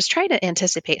 I was trying to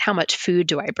anticipate how much food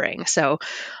do I bring. So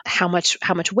how much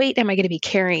weight am I going to be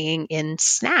carrying in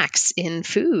snacks, in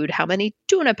food? How many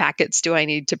tuna packets do I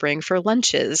need to bring for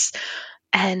lunches?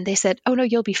 And they said, oh no,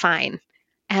 you'll be fine.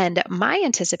 And my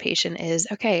anticipation is,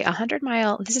 okay,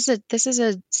 100-mile, this is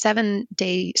a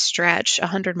 7-day stretch,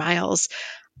 100 miles.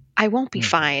 I won't be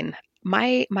fine.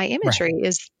 My imagery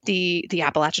is the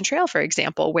Appalachian Trail, for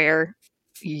example, where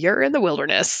you're in the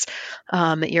wilderness,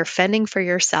 you're fending for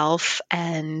yourself,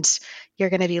 and you're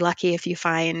going to be lucky if you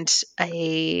find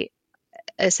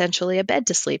essentially a bed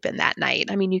to sleep in that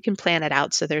night. I mean, you can plan it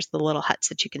out so there's the little huts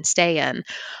that you can stay in.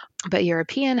 But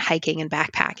European hiking and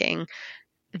backpacking,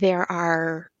 there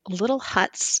are little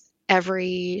huts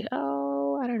every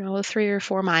 3 or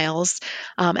 4 miles,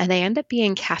 and they end up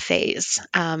being cafes.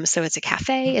 So it's a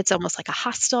cafe. It's almost like a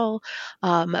hostel.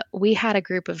 We had a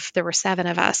group there were 7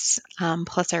 of us,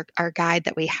 plus our guide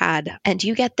that we had. And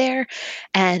you get there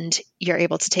and You're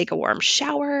able to take a warm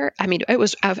shower. I mean,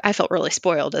 I felt really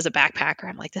spoiled as a backpacker.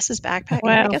 I'm like, this is backpacking.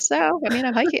 Wow. I guess so. I mean,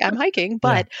 I'm hiking,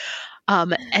 but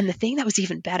and the thing that was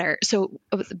even better, so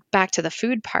back to the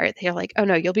food part, they're like, oh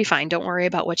no, you'll be fine. Don't worry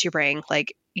about what you bring.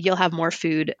 Like, you'll have more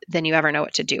food than you ever know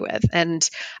what to do with. And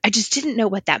I just didn't know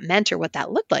what that meant or what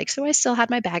that looked like. So I still had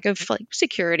my bag of like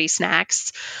security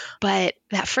snacks. But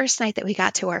that first night that we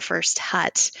got to our first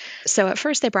hut, so at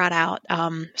first they brought out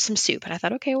some soup. And I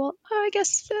thought, okay, well, I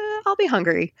guess I'll be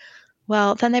hungry.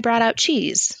 Well, then they brought out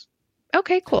cheese.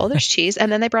 Okay, cool. There's cheese.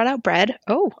 And then they brought out bread.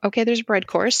 Oh, okay. There's a bread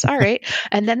course. All right.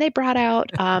 And then they brought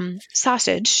out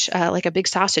sausage, like a big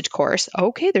sausage course.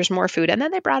 Okay, there's more food. And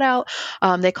then they brought out,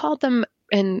 they called them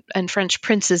in French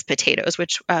Prince's potatoes,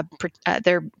 which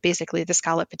they're basically the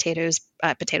scallop potatoes.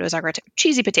 Potatoes are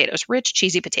cheesy potatoes, rich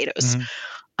cheesy potatoes.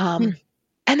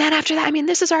 And then after that, I mean,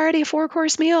 this is already a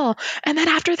 4-course meal. And then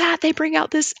after that, they bring out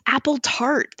this apple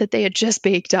tart that they had just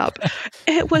baked up.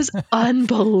 It was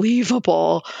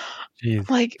unbelievable. Jeez.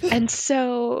 Like, and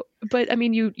so, but I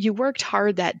mean, you worked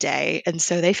hard that day. And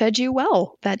so they fed you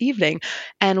well that evening.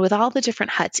 And with all the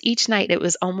different huts, each night, it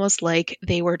was almost like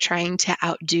they were trying to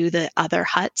outdo the other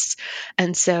huts.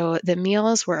 And so the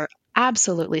meals were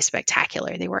absolutely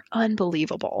spectacular. They were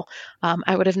unbelievable.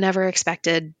 I would have never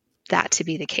expected that to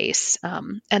be the case.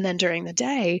 And then during the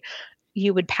day,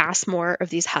 you would pass more of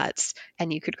these huts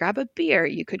and you could grab a beer,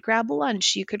 you could grab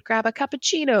lunch, you could grab a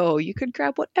cappuccino, you could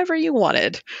grab whatever you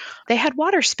wanted. They had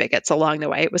water spigots along the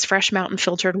way. It was fresh mountain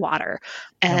filtered water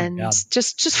and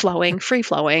just flowing, free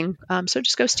flowing. So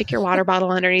just go stick your water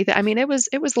bottle underneath it. I mean, it was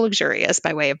luxurious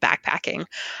by way of backpacking.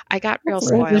 I got real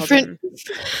spoiled. And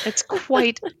it's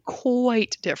quite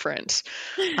different.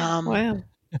 Wow.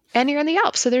 And you're in the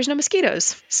Alps, so there's no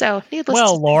mosquitoes. So needless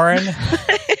Well, to Lauren,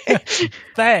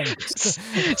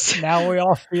 thanks. Now we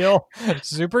all feel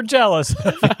super jealous.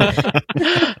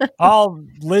 All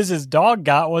Liz's dog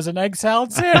got was an egg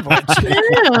salad sandwich.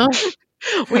 Yeah.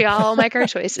 We all make our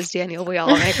choices, Daniel. We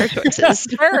all make our choices.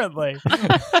 Apparently.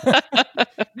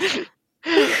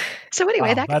 So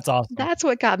anyway, Wow, that's awesome. That's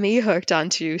what got me hooked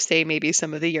onto, say, maybe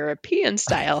some of the European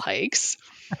style hikes.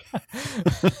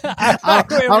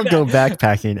 I'll go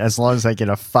backpacking as long as I get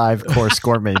a 5-course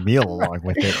gourmet meal along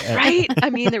with it. Right? I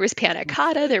mean, there was panna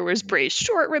cotta, there was braised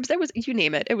short ribs, there was, you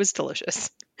name it. It was delicious.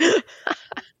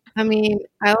 I mean,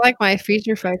 I like my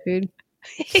freezer fried food.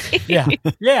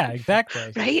 Yeah,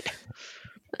 exactly. Right?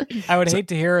 I would hate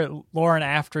to hear it, Lauren,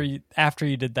 after you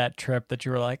did that trip that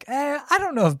you were like, I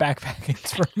don't know if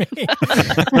backpacking's for me.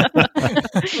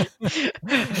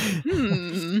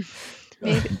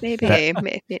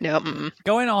 Maybe no.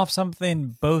 Going off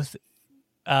something both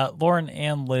Lauren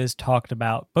and Liz talked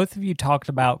about, both of you talked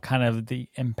about kind of the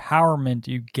empowerment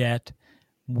you get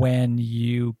when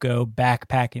you go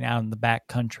backpacking out in the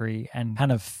backcountry and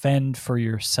kind of fend for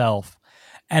yourself.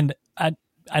 And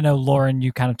I know, Lauren,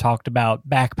 you kind of talked about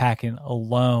backpacking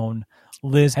alone.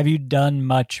 Liz, have you done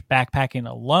much backpacking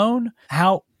alone?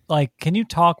 Can you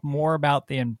talk more about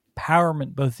the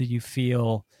empowerment both of you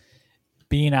feel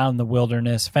being out in the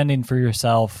wilderness, fending for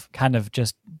yourself, kind of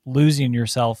just losing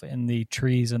yourself in the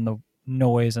trees and the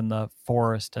noise and the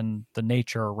forest and the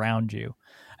nature around you?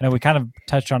 I know we kind of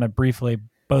touched on it briefly,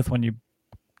 both when you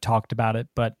talked about it,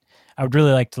 but I would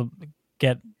really like to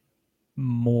get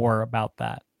more about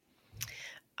that.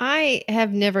 I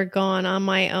have never gone on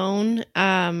my own.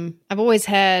 I've always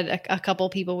had a couple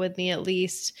people with me at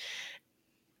least.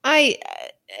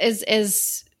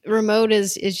 As remote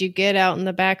as you get out in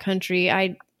the backcountry,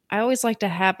 I always like to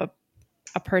have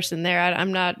a person there.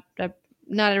 I'm not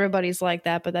everybody's like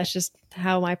that, but that's just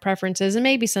how my preference is. And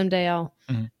maybe someday I'll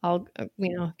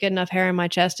get enough hair in my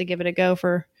chest to give it a go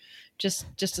for just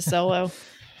a solo.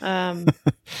 But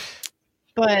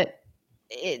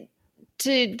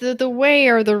the way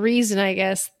or the reason, I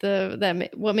guess,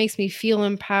 what makes me feel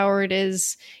empowered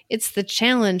is it's the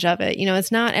challenge of it.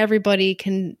 It's not everybody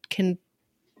can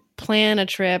plan a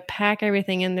trip, pack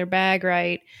everything in their bag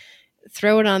right,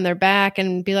 throw it on their back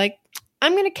and be like,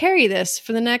 I'm going to carry this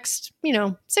for the next,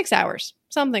 6 hours,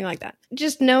 something like that.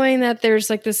 Just knowing that there's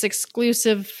like this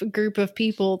exclusive group of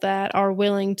people that are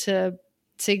willing to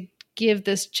give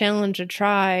this challenge a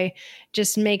try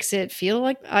just makes it feel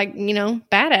like,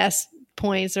 badass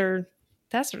points or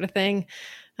that sort of thing.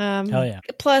 Hell yeah.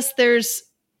 Plus there's,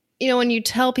 when you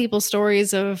tell people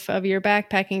stories of your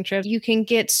backpacking trip, you can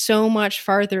get so much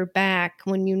farther back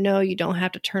when you don't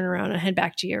have to turn around and head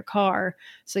back to your car.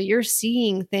 So you're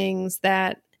seeing things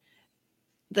that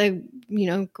the,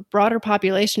 broader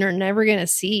population are never going to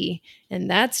see. And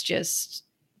that's just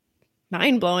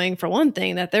mind blowing, for one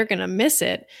thing, that they're going to miss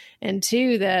it. And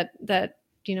two, that,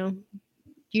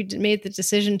 made the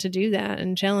decision to do that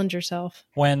and challenge yourself.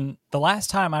 When the last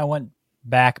time I went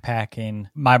backpacking,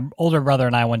 my older brother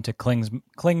and I went to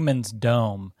Klingman's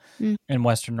Dome in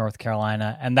Western North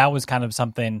Carolina. And that was kind of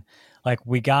something like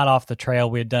we got off the trail.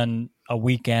 We had done a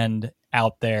weekend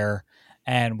out there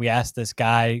and we asked this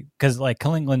guy, because like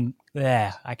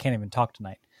I can't even talk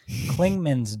tonight.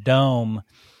 Klingman's Dome,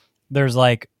 there's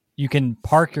like, you can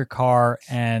park your car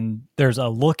and there's a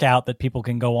lookout that people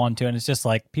can go on to. And it's just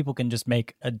like people can just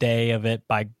make a day of it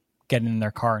by getting in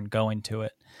their car and going to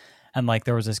it. And like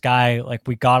there was this guy, like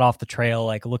we got off the trail,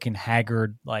 like looking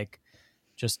haggard, like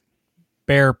just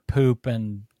bear poop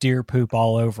and deer poop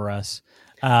all over us.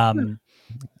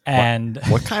 And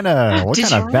what kind of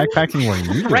backpacking were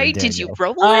you doing, right? Daniel? Did you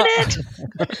roll in it?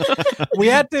 We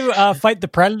had to fight the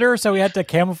predator, so we had to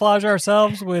camouflage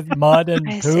ourselves with mud and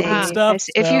poop and stuff.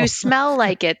 If you smell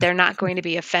like it, they're not going to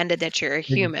be offended that you're a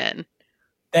human.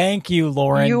 Thank you,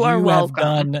 Lauren. You are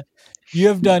welcome. You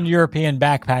have done European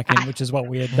backpacking, which is what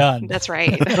we had done. That's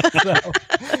right.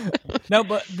 No,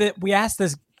 but we asked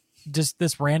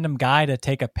this random guy to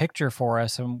take a picture for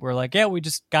us, and we're like, yeah, we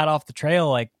just got off the trail,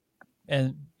 like,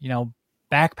 and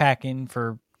backpacking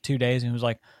for 2 days, and he was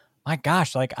like, my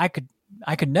gosh, like I could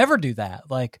never do that.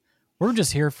 Like we're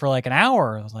just here for like an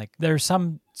hour. I was like, there's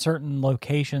some certain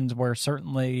locations where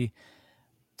certainly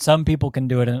some people can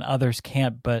do it and others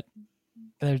can't, but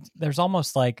there's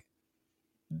almost like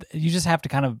you just have to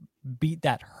kind of beat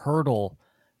that hurdle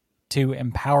to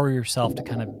empower yourself to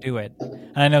kind of do it.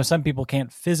 And I know some people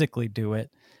can't physically do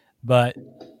it, but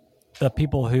the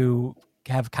people who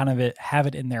have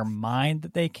it in their mind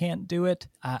that they can't do it,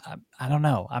 I don't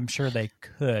know. I'm sure they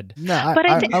could. No, but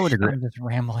I would agree. I'm just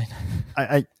rambling.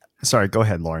 Sorry, go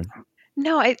ahead, Lauren.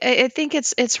 No, I think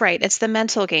it's right. It's the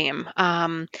mental game,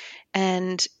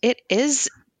 and it is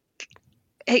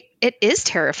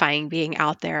terrifying being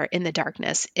out there in the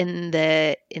darkness, in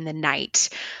the night.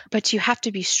 But you have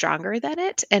to be stronger than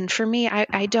it. And for me,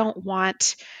 I don't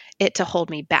want it to hold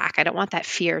me back. I don't want that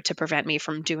fear to prevent me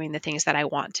from doing the things that I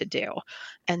want to do.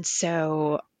 And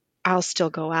so I'll still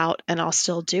go out and I'll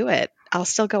still do it. I'll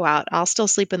still go out. I'll still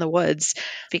sleep in the woods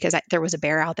because there was a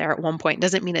bear out there at one point.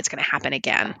 Doesn't mean it's going to happen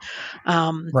again.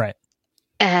 Right.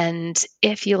 And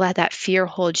if you let that fear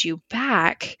hold you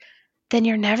back, then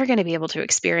you're never going to be able to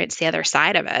experience the other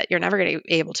side of it. You're never going to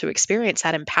be able to experience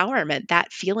that empowerment,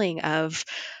 that feeling of,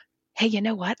 hey, you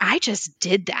know what? I just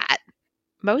did that.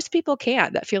 Most people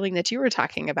can't. That feeling that you were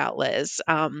talking about, Liz,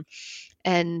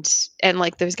 and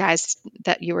like those guys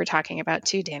that you were talking about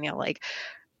too, Daniel. Like,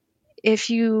 if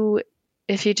you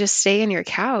just stay in your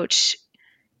couch,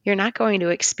 you're not going to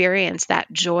experience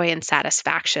that joy and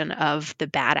satisfaction of the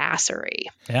badassery.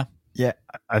 Yeah.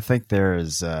 I think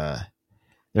there's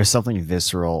something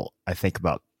visceral, I think,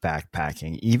 about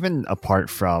backpacking, even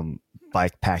apart from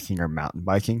bikepacking or mountain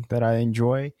biking, that I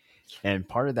enjoy. And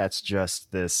part of that's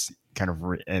just this kind of,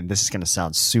 and this is going to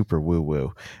sound super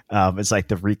woo-woo. It's like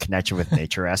the reconnection with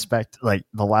nature aspect. Like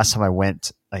the last time I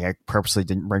went, like I purposely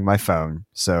didn't bring my phone.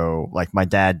 So like my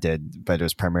dad did, but it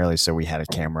was primarily so we had a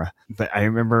camera. But I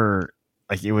remember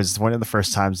like it was one of the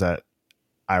first times that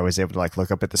I was able to like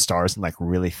look up at the stars and like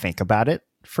really think about it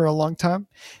for a long time.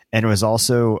 And it was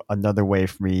also another way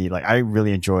for me. Like I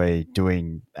really enjoy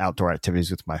doing outdoor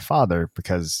activities with my father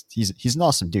because he's an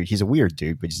awesome dude. He's a weird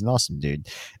dude, but he's an awesome dude.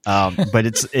 But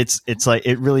it's like,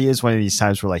 it really is one of these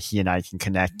times where like he and I can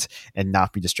connect and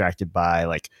not be distracted by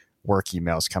like work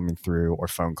emails coming through or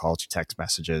phone calls or text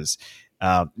messages.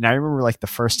 And I remember like the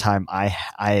first time I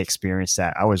experienced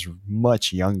that, I was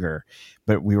much younger,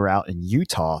 but we were out in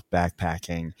Utah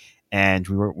backpacking and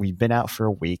we'd been out for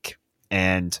a week.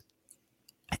 And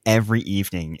every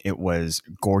evening it was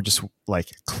gorgeous, like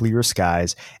clear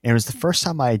skies. And it was the first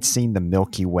time I had seen the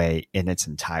Milky Way in its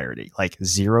entirety, like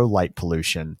zero light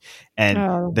pollution.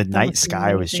 And the night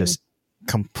sky was just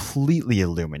completely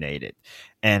illuminated.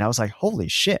 And I was like, holy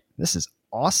shit, this is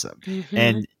awesome. Mm-hmm.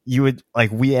 And you would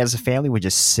like, we as a family would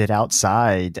just sit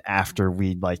outside after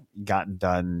we'd like gotten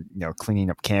done, cleaning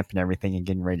up camp and everything and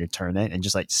getting ready to turn in and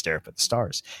just like stare up at the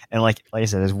stars. And like I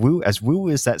said, as woo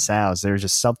as that sounds, there's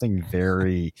just something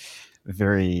very,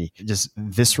 very just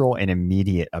visceral and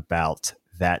immediate about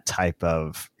that type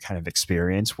of kind of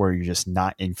experience where you're just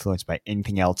not influenced by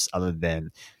anything else other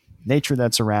than nature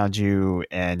that's around you.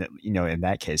 And, in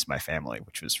that case, my family,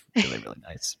 which was really, really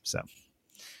nice. So.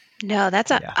 No,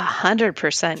 that's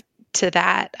 100% to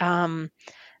that.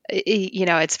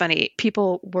 It's funny.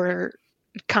 People were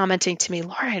commenting to me,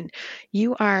 Lauren,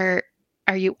 are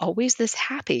you always this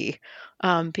happy?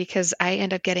 Because I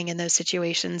end up getting in those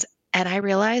situations and I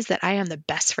realize that I am the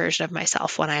best version of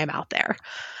myself when I am out there.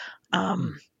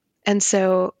 And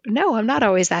so, no, I'm not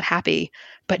always that happy.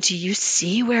 But do you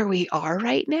see where we are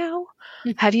right now?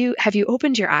 Have you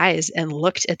opened your eyes and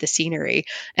looked at the scenery?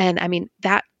 And I mean,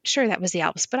 that was the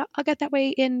Alps, but I'll get that way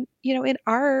in, in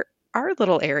our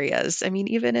little areas. I mean,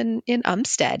 even in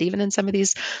Umstead, even in some of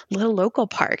these little local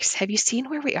parks. Have you seen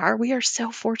where we are? We are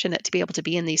so fortunate to be able to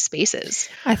be in these spaces.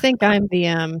 I think I'm the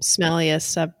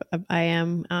smelliest I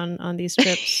am on these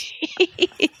trips.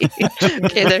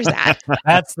 Okay, there's that.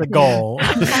 That's the goal.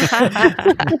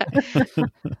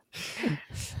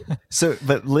 So,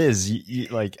 but Liz,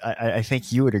 I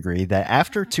think you would agree that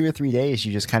after 2 or 3 days,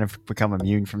 you just kind of become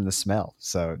immune from the smell.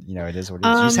 So, it is what it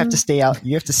is. You just have to stay out.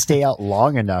 You have to stay out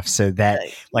long enough so that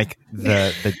like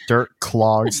the dirt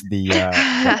clogs the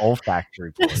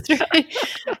olfactory pores. That's right.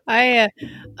 I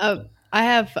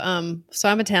have so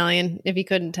I'm Italian, if you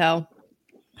couldn't tell,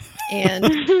 and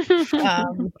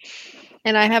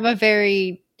and I have a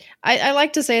very I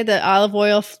like to say that olive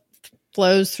oil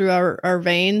flows through our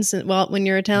veins. Well, when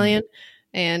you're Italian,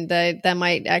 and that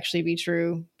might actually be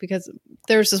true, because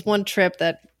there was this one trip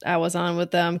that I was on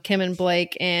with Kim and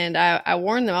Blake, and I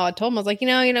warned them all. I told them, I was like,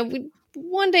 we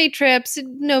 1-day trips,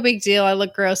 no big deal. I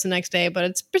look gross the next day, but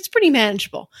it's pretty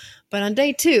manageable. But on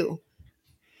day 2,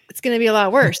 it's going to be a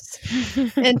lot worse.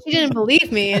 And she didn't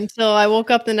believe me until I woke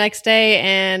up the next day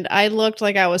and I looked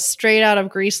like I was straight out of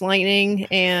Grease Lightning,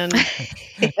 and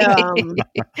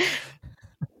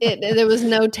there was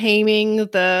no taming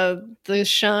the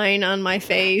shine on my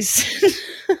face.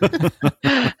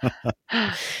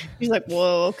 She's like,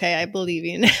 "Whoa, okay, I believe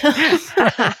you now."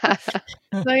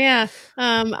 So yeah,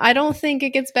 I don't think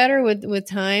it gets better with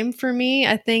time for me.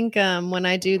 I think when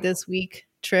I do this week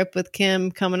trip with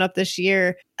Kim coming up this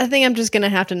year, I think I'm just gonna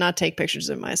have to not take pictures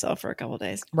of myself for a couple of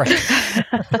days. Right.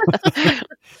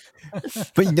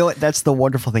 But you know what? That's the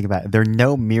wonderful thing about it. There are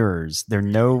no mirrors. There are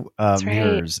no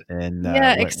mirrors. And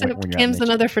except when Kim's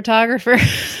another photographer.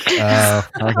 Oh,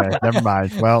 okay. Never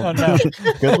mind. Well, Oh, no.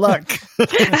 good luck.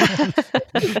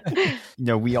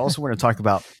 We also want to talk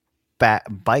about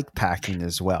bike packing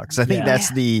as well, because I think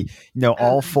that's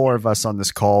all 4 of us on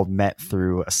this call met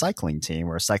through a cycling team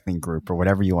or a cycling group or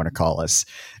whatever you want to call us.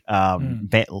 Our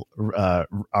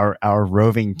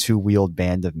roving 2-wheeled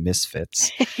band of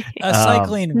misfits, A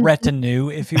cycling retinue,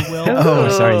 if you will. Oh,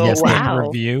 sorry. Yes. Wow.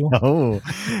 Review. Oh,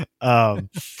 I'm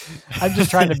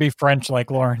just trying to be French like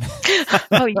Lauren.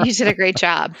 Oh, you did a great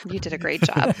job. You did a great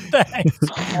job. Thanks.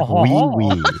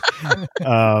 oui.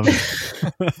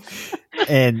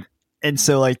 And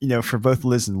so, for both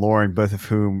Liz and Lauren, both of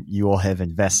whom you all have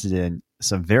invested in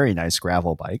some very nice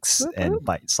gravel bikes and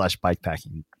bike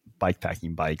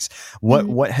packing bikes.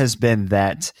 What has been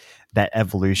that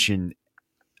evolution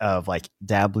of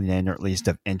dabbling in, or at least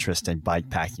of interest in bike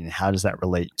packing, and how does that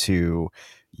relate to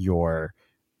your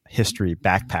history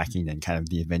backpacking and kind of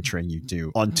the adventuring you do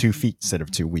on 2 feet instead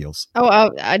of 2 wheels?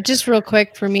 Just real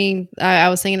quick for me, I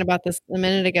was thinking about this a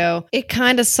minute ago. It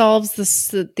kind of solves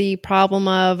the problem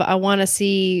of, I want to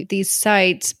see these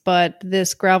sites, but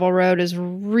this gravel road is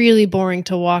really boring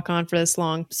to walk on for this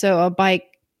long. So a bike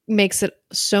makes it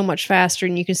so much faster,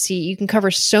 and you can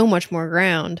cover so much more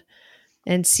ground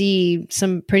and see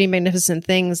some pretty magnificent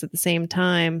things at the same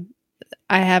time.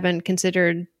 I haven't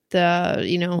considered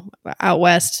the out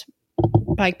west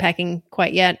bike packing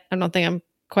quite yet. I don't think I'm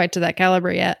quite to that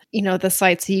caliber yet. The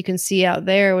sights that you can see out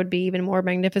there would be even more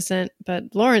magnificent.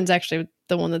 But Lauren's actually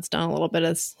the one that's done a little bit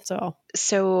of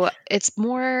so it's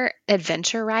more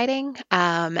adventure riding,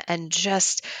 and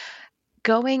just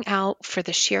going out for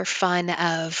the sheer fun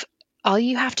of, all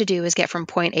you have to do is get from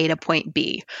point A to point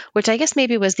B, which I guess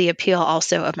maybe was the appeal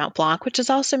also of Mount Blanc, which is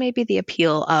also maybe the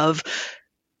appeal of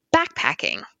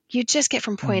backpacking. You just get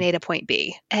from point A to point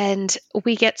B. And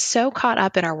we get so caught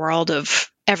up in our world of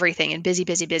everything and busy,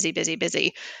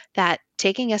 that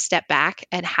taking a step back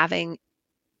and having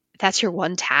that's your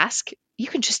one task, you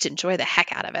can just enjoy the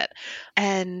heck out of it.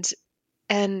 And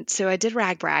so I did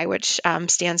RAGBRAI, which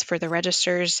stands for the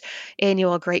Register's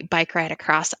Annual Great Bike Ride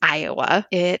Across Iowa.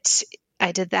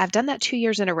 I've done that 2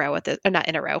 years in a row not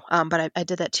in a row, but I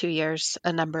did that 2 years,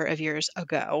 a number of years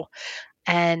ago.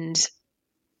 And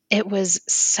it was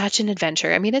such an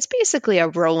adventure. I mean, it's basically a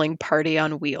rolling party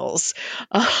on wheels.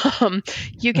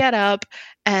 You get up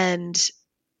and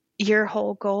your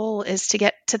whole goal is to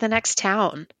get to the next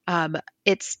town.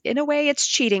 It's, in a way, it's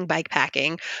cheating bike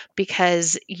packing,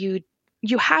 because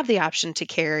you have the option to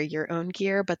carry your own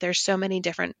gear, but there's so many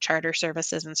different charter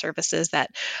services and services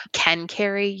that can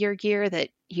carry your gear that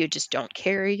you just don't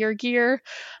carry your gear.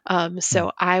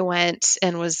 So I went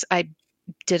and I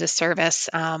did a service,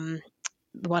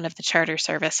 one of the charter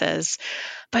services,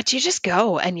 but you just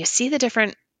go and you see the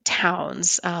different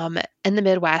towns. In the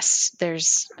Midwest,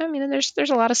 there's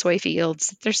a lot of soy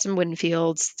fields. There's some wind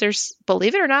fields. There's,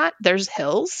 believe it or not, there's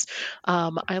hills.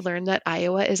 I learned that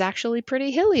Iowa is actually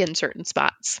pretty hilly in certain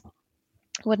spots.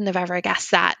 Wouldn't have ever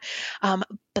guessed that.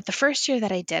 But the first year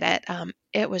that I did it,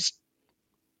 it was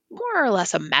more or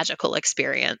less a magical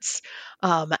experience.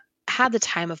 Had the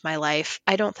time of my life.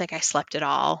 I don't think I slept at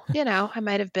all. I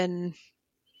might have been,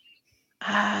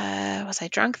 was I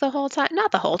drunk the whole time?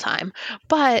 Not the whole time,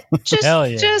 but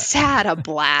just had a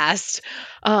blast.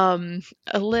 I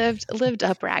lived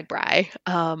up Ragbri.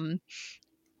 And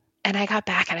I got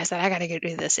back and I said, I got to go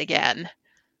do this again.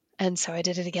 And so I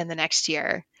did it again the next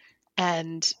year.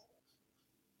 And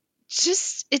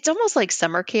just, it's almost like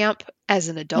summer camp as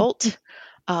an adult.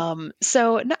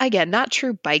 So again, not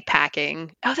true bike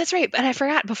packing. Oh, that's right. And I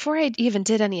forgot, before I even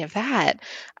did any of that,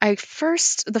 the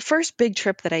first big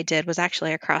trip that I did was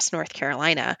actually across North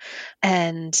Carolina.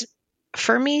 And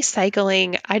for me,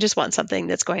 cycling, I just want something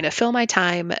that's going to fill my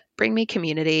time, bring me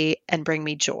community, and bring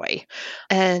me joy.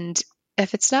 And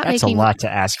if it's not That's a lot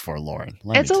to ask for, Lauren.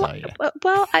 Let me tell you.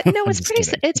 Well, no, it's pretty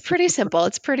simple.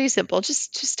 It's pretty simple.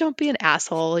 Just don't be an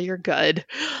asshole. You're good.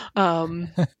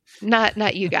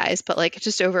 Not you guys, but like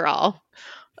just overall.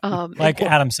 Like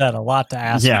Adam said, a lot to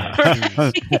ask.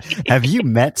 Yeah. Have you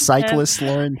met cyclists,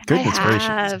 Lauren? Goodness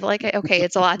gracious. Okay,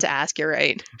 it's a lot to ask. You're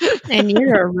right. And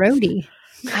you're a roadie.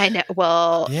 I know.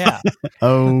 Well, yeah.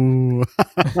 Oh,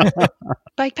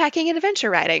 bike packing and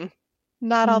adventure riding.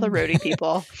 Not all the roadie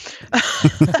people.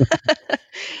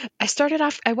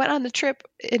 I went on the trip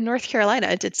in North Carolina.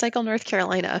 I did Cycle North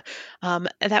Carolina.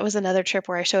 That was another trip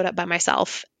where I showed up by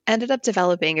myself. Ended up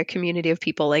developing a community of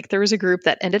people. Like, there was a group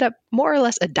that ended up more or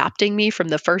less adopting me from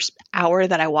the first hour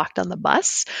that I walked on the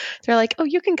bus. They're like, oh,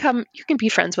 you can come, you can be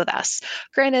friends with us.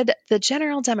 Granted, the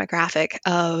general demographic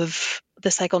of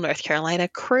the Cycle North Carolina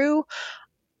crew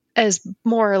is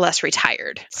more or less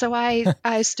retired. So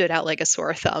I stood out like a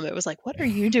sore thumb. It was like, what are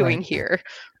you doing here?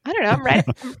 I don't know.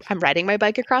 I'm riding my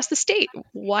bike across the state.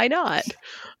 Why not?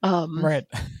 Right.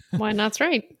 Why not's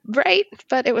right. Right.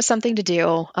 But it was something to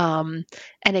do. And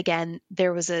again,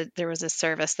 there was a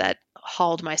service that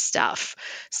hauled my stuff.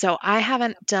 So I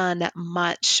haven't done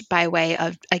much by way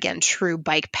of, again, true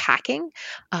bike packing.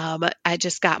 I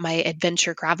just got my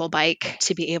adventure gravel bike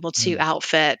to be able to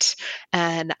outfit.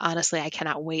 And honestly, I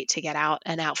cannot wait to get out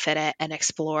and outfit it and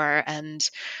explore and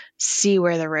see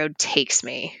where the road takes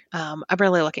me. I'm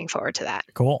really looking forward to that.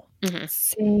 Cool. Mm-hmm.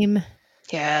 Same.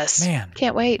 Yes. Man.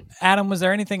 Can't wait. Adam, was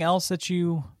there anything else that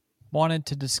you wanted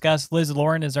to discuss? Liz,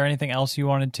 Lauren, is there anything else you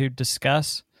wanted to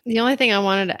discuss? The only thing I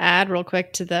wanted to add real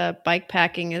quick to the bike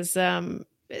packing is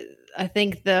I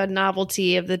think the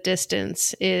novelty of the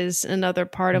distance is another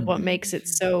part of what makes it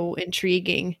so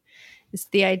intriguing. It's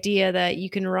the idea that you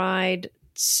can ride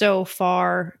so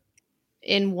far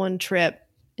in one trip,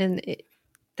 and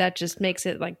that just makes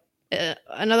it like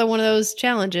another one of those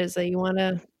challenges that you want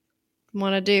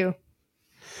to do.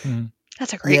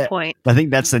 That's a great point. I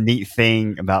think that's the neat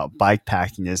thing about bike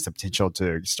packing is the potential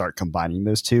to start combining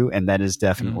those two. And that is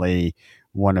definitely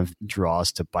one of the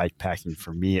draws to bike packing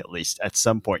for me, at least at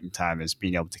some point in time, is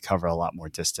being able to cover a lot more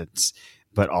distance,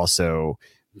 but also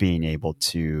being able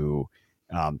to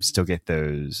still get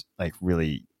those like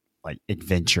really like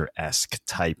adventure-esque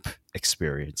type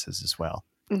experiences as well.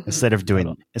 Mm-hmm.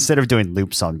 Instead of doing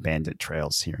loops on bandit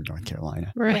trails here in North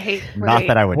Carolina. Right. Not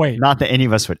that any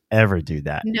of us would ever do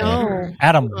that. No.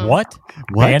 Adam, what?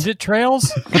 Bandit trails?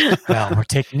 Well, we're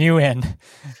taking you in.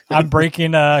 I'm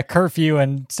breaking a curfew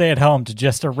and stay at home to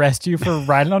just arrest you for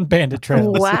riding on bandit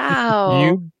trails. Wow.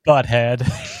 You butthead.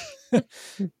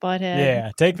 Butthead.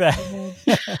 Yeah, take that.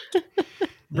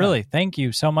 Really, thank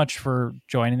you so much for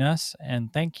joining us,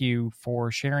 and thank you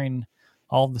for sharing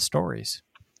all the stories.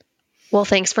 Well,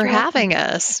 thanks for having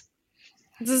us.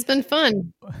 This has been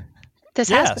fun. This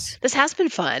has been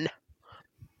fun.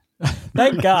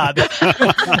 Thank God.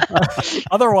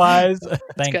 Otherwise,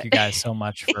 thank you guys so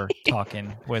much for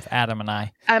talking with Adam and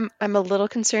I. I'm a little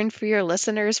concerned for your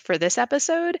listeners for this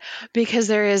episode because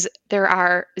there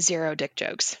are 0 dick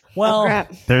jokes. Well,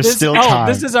 there's still time.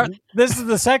 This is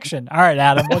the section. All right,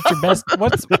 Adam, what's your best?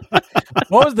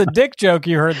 What was the dick joke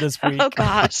you heard this week? Oh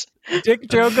gosh. Dick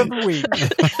joke of the week.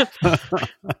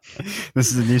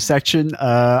 This is a new section.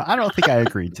 I don't think I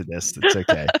agreed to this. It's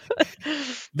okay.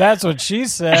 That's what she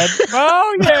said.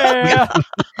 Oh yeah.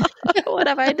 What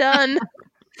have I done?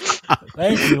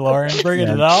 Thank you, Lauren, bringing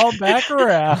it all back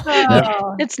around.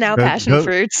 It's now passion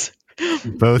fruits.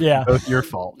 Both your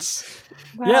faults.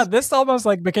 Wow. Yeah, this almost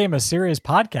like became a serious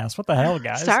podcast. What the hell,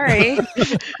 guys? Sorry.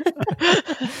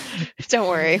 Don't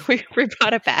worry. We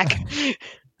brought it back.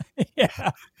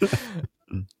 Yeah.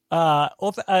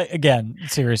 Again,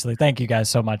 seriously, thank you guys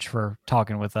so much for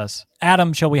talking with us.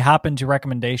 Adam, shall we hop into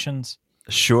recommendations?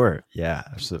 Sure. Yeah,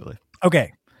 absolutely.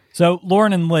 Okay. So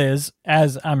Lauren and Liz,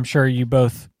 as I'm sure you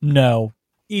both know,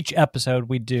 each episode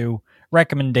we do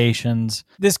recommendations.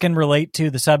 This can relate to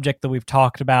the subject that we've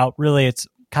talked about. Really, it's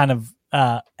kind of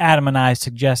Adam and I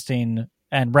suggesting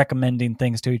and recommending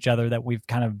things to each other that we've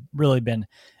kind of really been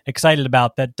excited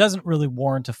about that doesn't really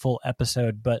warrant a full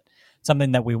episode, but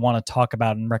something that we want to talk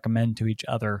about and recommend to each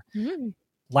other. Mm.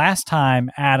 Last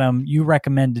time, Adam, you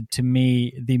recommended to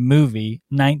me the movie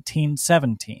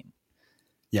 1917.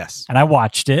 Yes. And I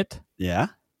watched it. Yeah.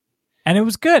 And it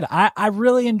was good. I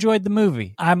really enjoyed the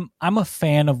movie. I'm a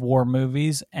fan of war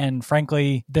movies, and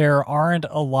frankly, there aren't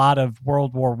a lot of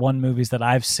World War I movies that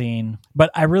I've seen, but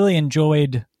I really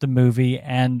enjoyed the movie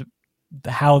and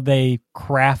how they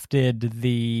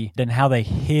crafted and how they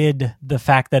hid the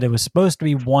fact that it was supposed to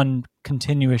be one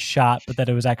continuous shot, but that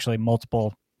it was actually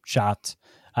multiple shots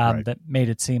Right. that made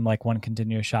it seem like one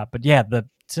continuous shot. But yeah, the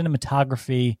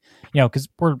cinematography, because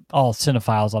we're all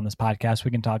cinephiles on this podcast,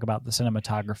 we can talk about the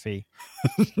cinematography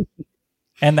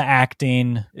and the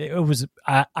acting. It was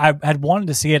I had wanted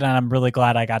to see it, and I'm really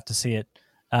glad I got to see it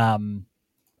on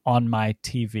my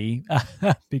TV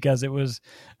because it was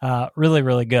really,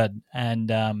 really good.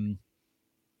 And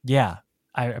yeah,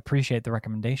 I appreciate the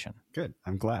recommendation. Good.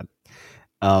 I'm glad.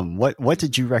 What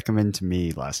did you recommend to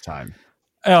me last time?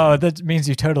 Oh, that means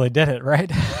you totally did it, right?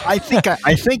 I think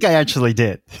I actually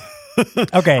did.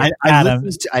 Okay, Adam.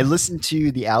 I listened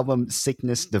to the album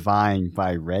 "Sickness Divine"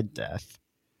 by Red Death.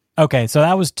 Okay, so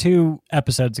that was 2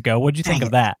 episodes ago. What'd you think Dang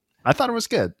of that? I thought it was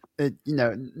good.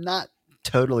 Not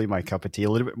totally my cup of tea. A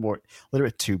little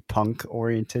bit too punk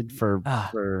oriented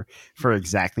for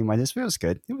exactly my taste. But it was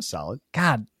good. It was solid.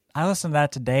 God, I listened to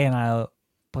that today, and I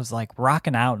was like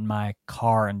rocking out in my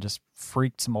car and just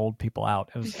freaked some old people out.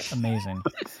 It was amazing.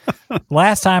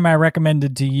 Last time I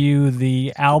recommended to you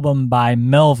the album by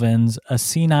Melvins, A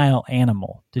Senile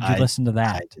Animal. Did you listen to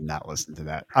that? I did not listen to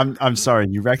that. I'm sorry.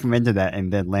 You recommended that,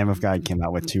 and then Lamb of God came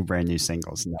out with 2 brand new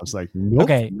singles, and I was like, nope.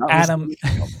 Okay, Adam.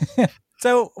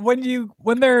 So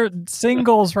when they're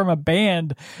singles from a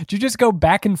band, do you just go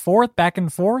back and forth, back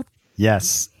and forth?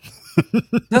 Yes.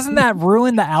 Doesn't that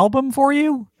ruin the album for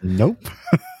you? Nope.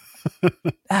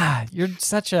 You're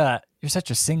such a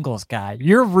singles guy.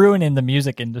 You're ruining the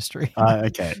music industry.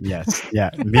 Okay. Yes. Yeah.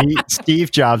 Me,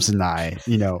 Steve Jobs, and I,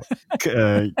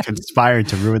 conspired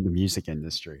to ruin the music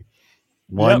industry.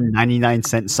 One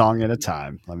 99-cent song at a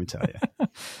time. Let me tell you.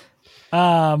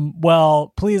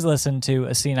 Well, please listen to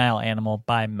A Senile Animal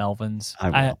by Melvins. I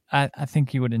will. I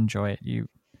think you would enjoy it. You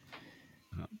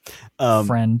Um,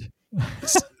 friend.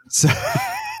 So,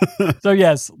 So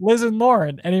yes, Liz and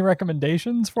Lauren, any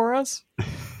recommendations for us?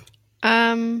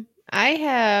 I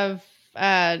have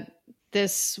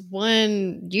this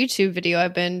one YouTube video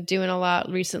I've been doing a lot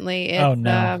recently. Oh,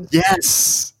 no.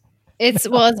 yes. It's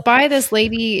by this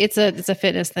lady. It's a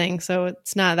fitness thing, so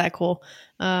it's not that cool.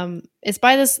 It's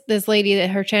by this lady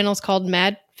that her channel is called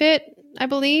Mad Fit, I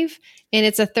believe, and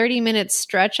it's a 30-minute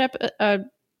stretch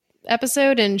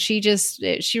episode, and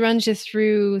she runs you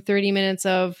through 30 minutes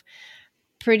of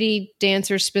pretty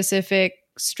dancer specific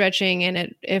stretching,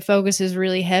 and it focuses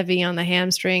really heavy on the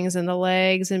hamstrings and the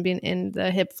legs and the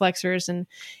hip flexors, and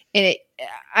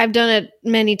I've done it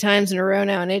many times in a row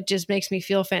now, and it just makes me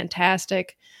feel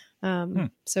fantastic.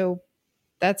 So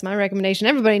that's my recommendation.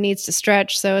 Everybody needs to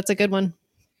stretch, so it's a good one.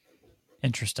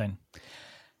 Interesting.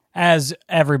 As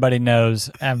everybody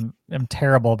knows, I'm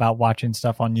terrible about watching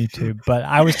stuff on YouTube, but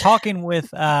I was talking with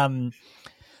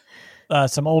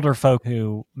some older folk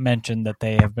who mentioned that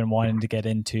they have been wanting to get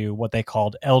into what they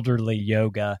called elderly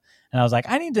yoga. And I was like,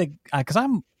 I need to, because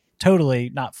I'm totally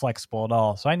not flexible at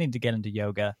all. So I need to get into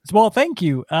yoga. Well, thank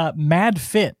you. Mad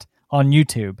Fit on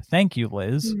YouTube. Thank you,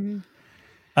 Liz. Mm-hmm.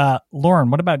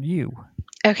 Lauren, what about you?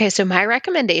 Okay, so my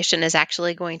recommendation is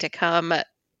actually going to come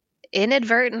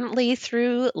inadvertently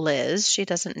through Liz. She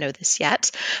doesn't know this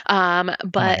yet.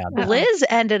 But Liz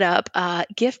ended up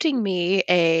gifting me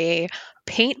a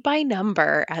paint by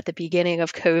number at the beginning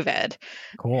of COVID.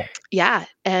 Cool. Yeah.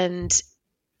 And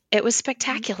it was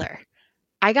spectacular.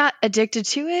 I got addicted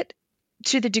to it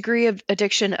to the degree of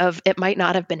addiction of it might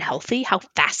not have been healthy, how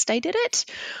fast I did it,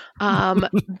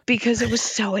 because it was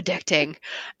so addicting.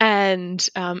 And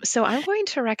so I'm going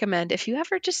to recommend, if you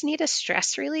ever just need a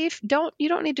stress relief, you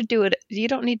don't need to do it. You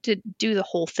don't need to do the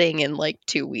whole thing in like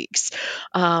 2 weeks.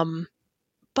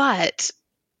 But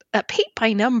a paint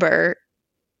by number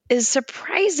is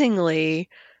surprisingly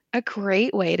a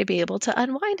great way to be able to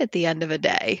unwind at the end of a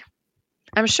day.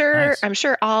 I'm sure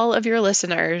all of your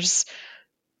listeners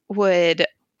would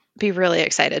be really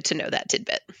excited to know that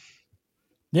tidbit.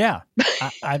 Yeah,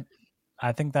 I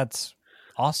think that's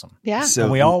awesome. Yeah. So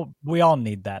And we all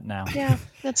need that now. Yeah,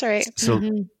 that's right. So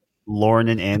Mhm. Lauren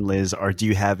and Liz, do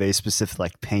you have a specific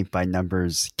like paint by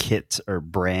numbers kit or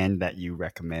brand that you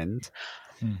recommend?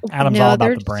 Adam's No, all about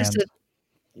there's the brand.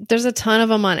 there's a ton of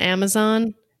them on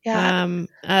Amazon. Yeah.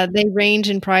 They range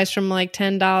in price from like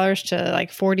 $10 to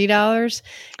like $40,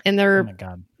 and Oh my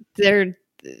God.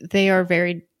 they are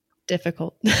very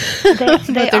difficult. They But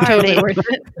they're are. totally worth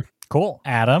it. Cool.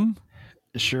 Adam.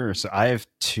 Sure. So I have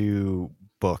 2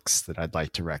 books that I'd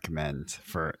like to recommend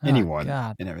for Oh, anyone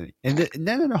God. and everything. And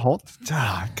no, hold.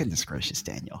 Goodness gracious,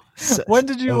 Daniel. When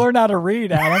did you learn how to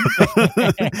read, Adam?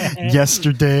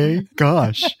 Yesterday.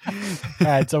 Gosh. All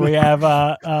right, so we have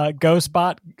Go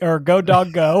Spot or Go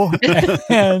Dog Go,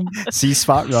 and C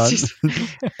Spot Run.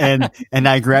 and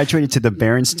I graduated to the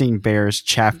Berenstain Bears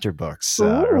chapter books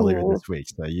earlier this week.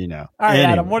 So, you know. all right,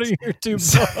 Adam, Anyways. what are your 2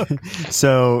 books?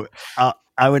 So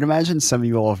I would imagine some of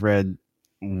you all have read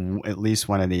at least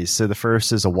one of these. So the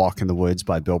first is A Walk in the Woods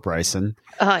by Bill Bryson.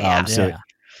 Oh, yeah. So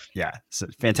it's a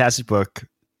fantastic book,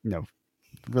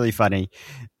 really funny.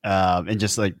 And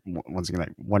just like once again,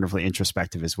 like wonderfully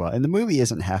introspective as well. And the movie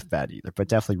isn't half bad either, but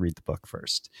definitely read the book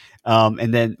first.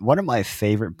 And then one of my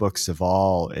favorite books of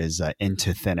all is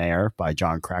Into Thin Air by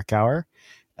John Krakauer.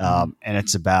 And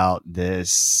it's about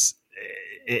this,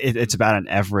 it's about an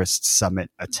Everest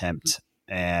summit attempt.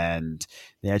 And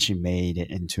they actually made it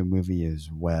into a movie as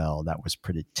well. That was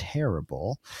pretty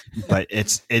terrible, but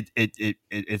it's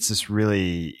just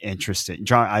really interesting.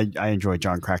 I enjoy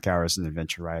John Krakauer as an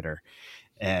adventure writer,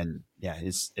 and yeah,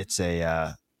 it's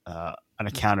an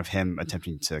account of him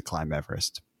attempting to climb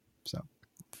Everest. So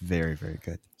very, very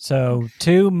good. So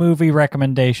 2 movie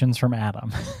recommendations from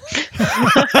Adam.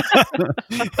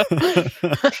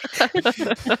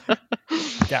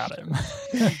 Got him.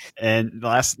 And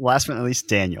last but not least,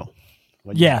 Daniel.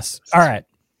 What do you Yes. All right.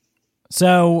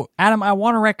 So, Adam, I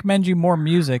want to recommend you more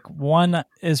music. One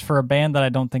is for a band that I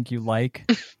don't think you like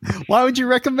have? Why would you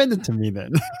recommend it to me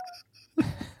then?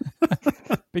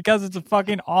 because it's a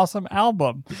fucking awesome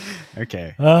album.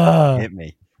 Okay, Ugh. hit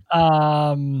me.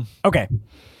 Okay.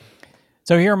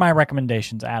 So here are my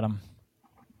recommendations, Adam.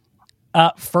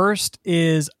 First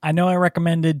is, I know I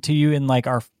recommended to you in like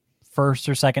our first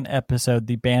or second episode,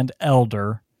 the band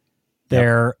Elder,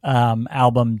 their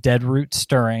album Dead Root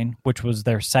Stirring, which was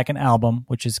their second album,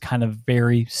 which is kind of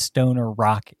very stoner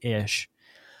rock-ish.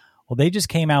 Well, they just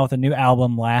came out with a new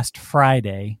album last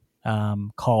Friday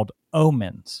called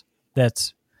Omens.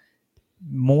 That's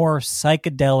more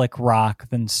psychedelic rock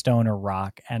than stoner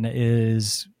rock, and it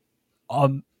is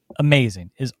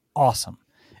amazing, is awesome,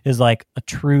 is like a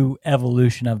true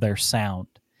evolution of their sound.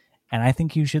 And I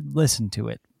think you should listen to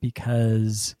it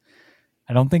because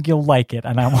I don't think you'll like it,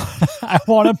 and I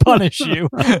want to punish you.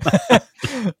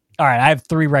 All right, I have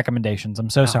 3 recommendations. I'm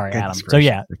so sorry, Adam. Goodness So gracious.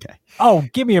 yeah. Okay. Oh,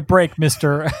 give me a break,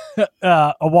 Mr.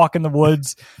 A Walk in the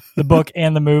Woods, the book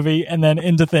and the movie, and then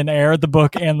Into Thin Air, the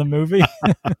book and the movie.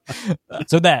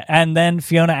 So that, and then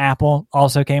Fiona Apple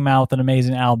also came out with an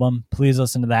amazing album. Please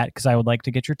listen to that because I would like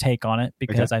to get your take on it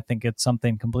because I think it's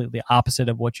something completely opposite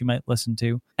of what you might listen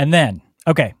to. And then,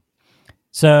 okay,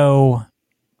 so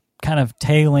kind of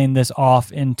tailing this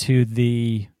off into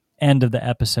the end of the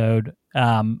episode,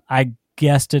 I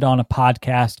guested on a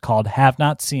podcast called Have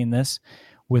Not Seen This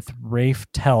with Rafe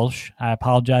Telsch. I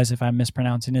apologize if I'm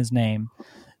mispronouncing his name.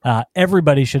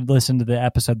 Everybody should listen to the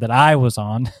episode that I was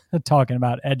on talking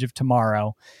about Edge of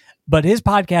Tomorrow. But his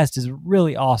podcast is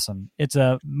really awesome. It's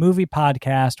a movie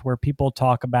podcast where people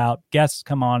talk about, guests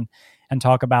come on and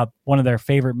talk about one of their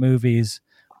favorite movies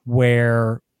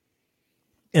where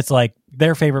it's like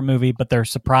their favorite movie, but they're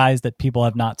surprised that people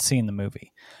have not seen the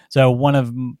movie. So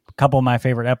a couple of my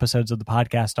favorite episodes of the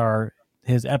podcast are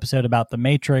his episode about The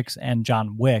Matrix and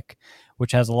John Wick,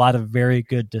 which has a lot of very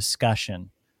good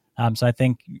discussion. So I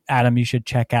think, Adam, you should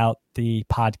check out the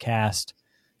podcast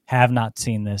Have Not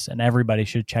Seen This, and everybody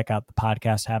should check out the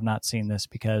podcast Have Not Seen This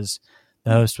because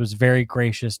the host was very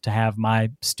gracious to have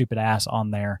my stupid ass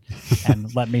on there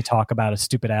and let me talk about a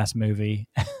stupid ass movie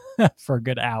for a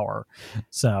good hour.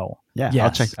 So Yeah,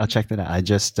 yes. I'll check that out. I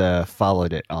just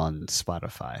followed it on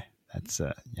Spotify. That's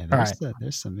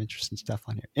there's some interesting stuff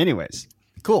on here. Anyways,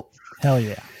 cool. Hell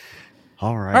yeah.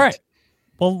 All right. All right.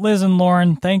 Well, Liz and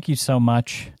Lauren, thank you so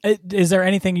much. Is there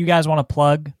anything you guys want to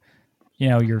plug? You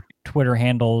know, your Twitter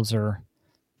handles or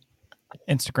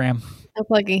Instagram? No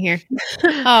plugging here.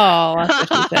 Oh, that's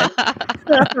what she said.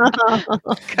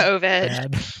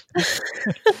 COVID.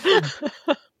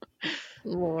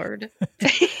 Lord.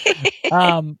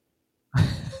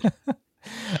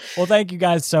 Well, thank you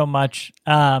guys so much.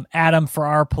 Adam, for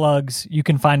our plugs, you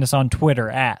can find us on Twitter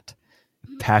at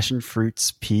Passion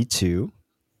Fruits P2.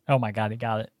 Oh my God, he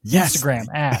got it. Yes. Instagram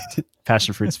at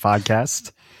Passion Fruits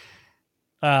Podcast.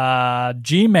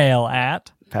 Gmail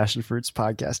at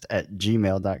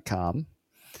passionfruitspodcast@gmail.com.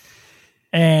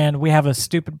 And we have a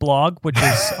stupid blog, which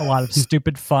is a lot of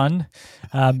stupid fun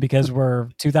because we're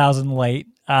 2000 late.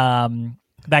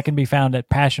 That can be found at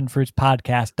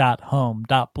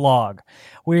passionfruitspodcast.home.blog.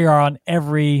 We are on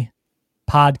every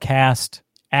podcast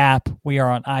app. We are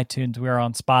on iTunes. We are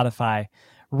on Spotify.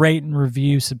 Rate and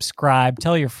review, subscribe,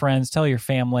 tell your friends, tell your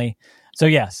family. So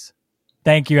yes,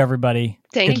 thank you, everybody.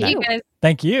 Thank Good you. night. guys.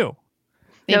 Thank you.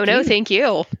 Thank you. Thank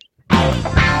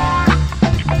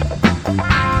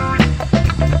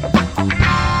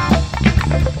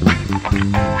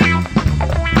you.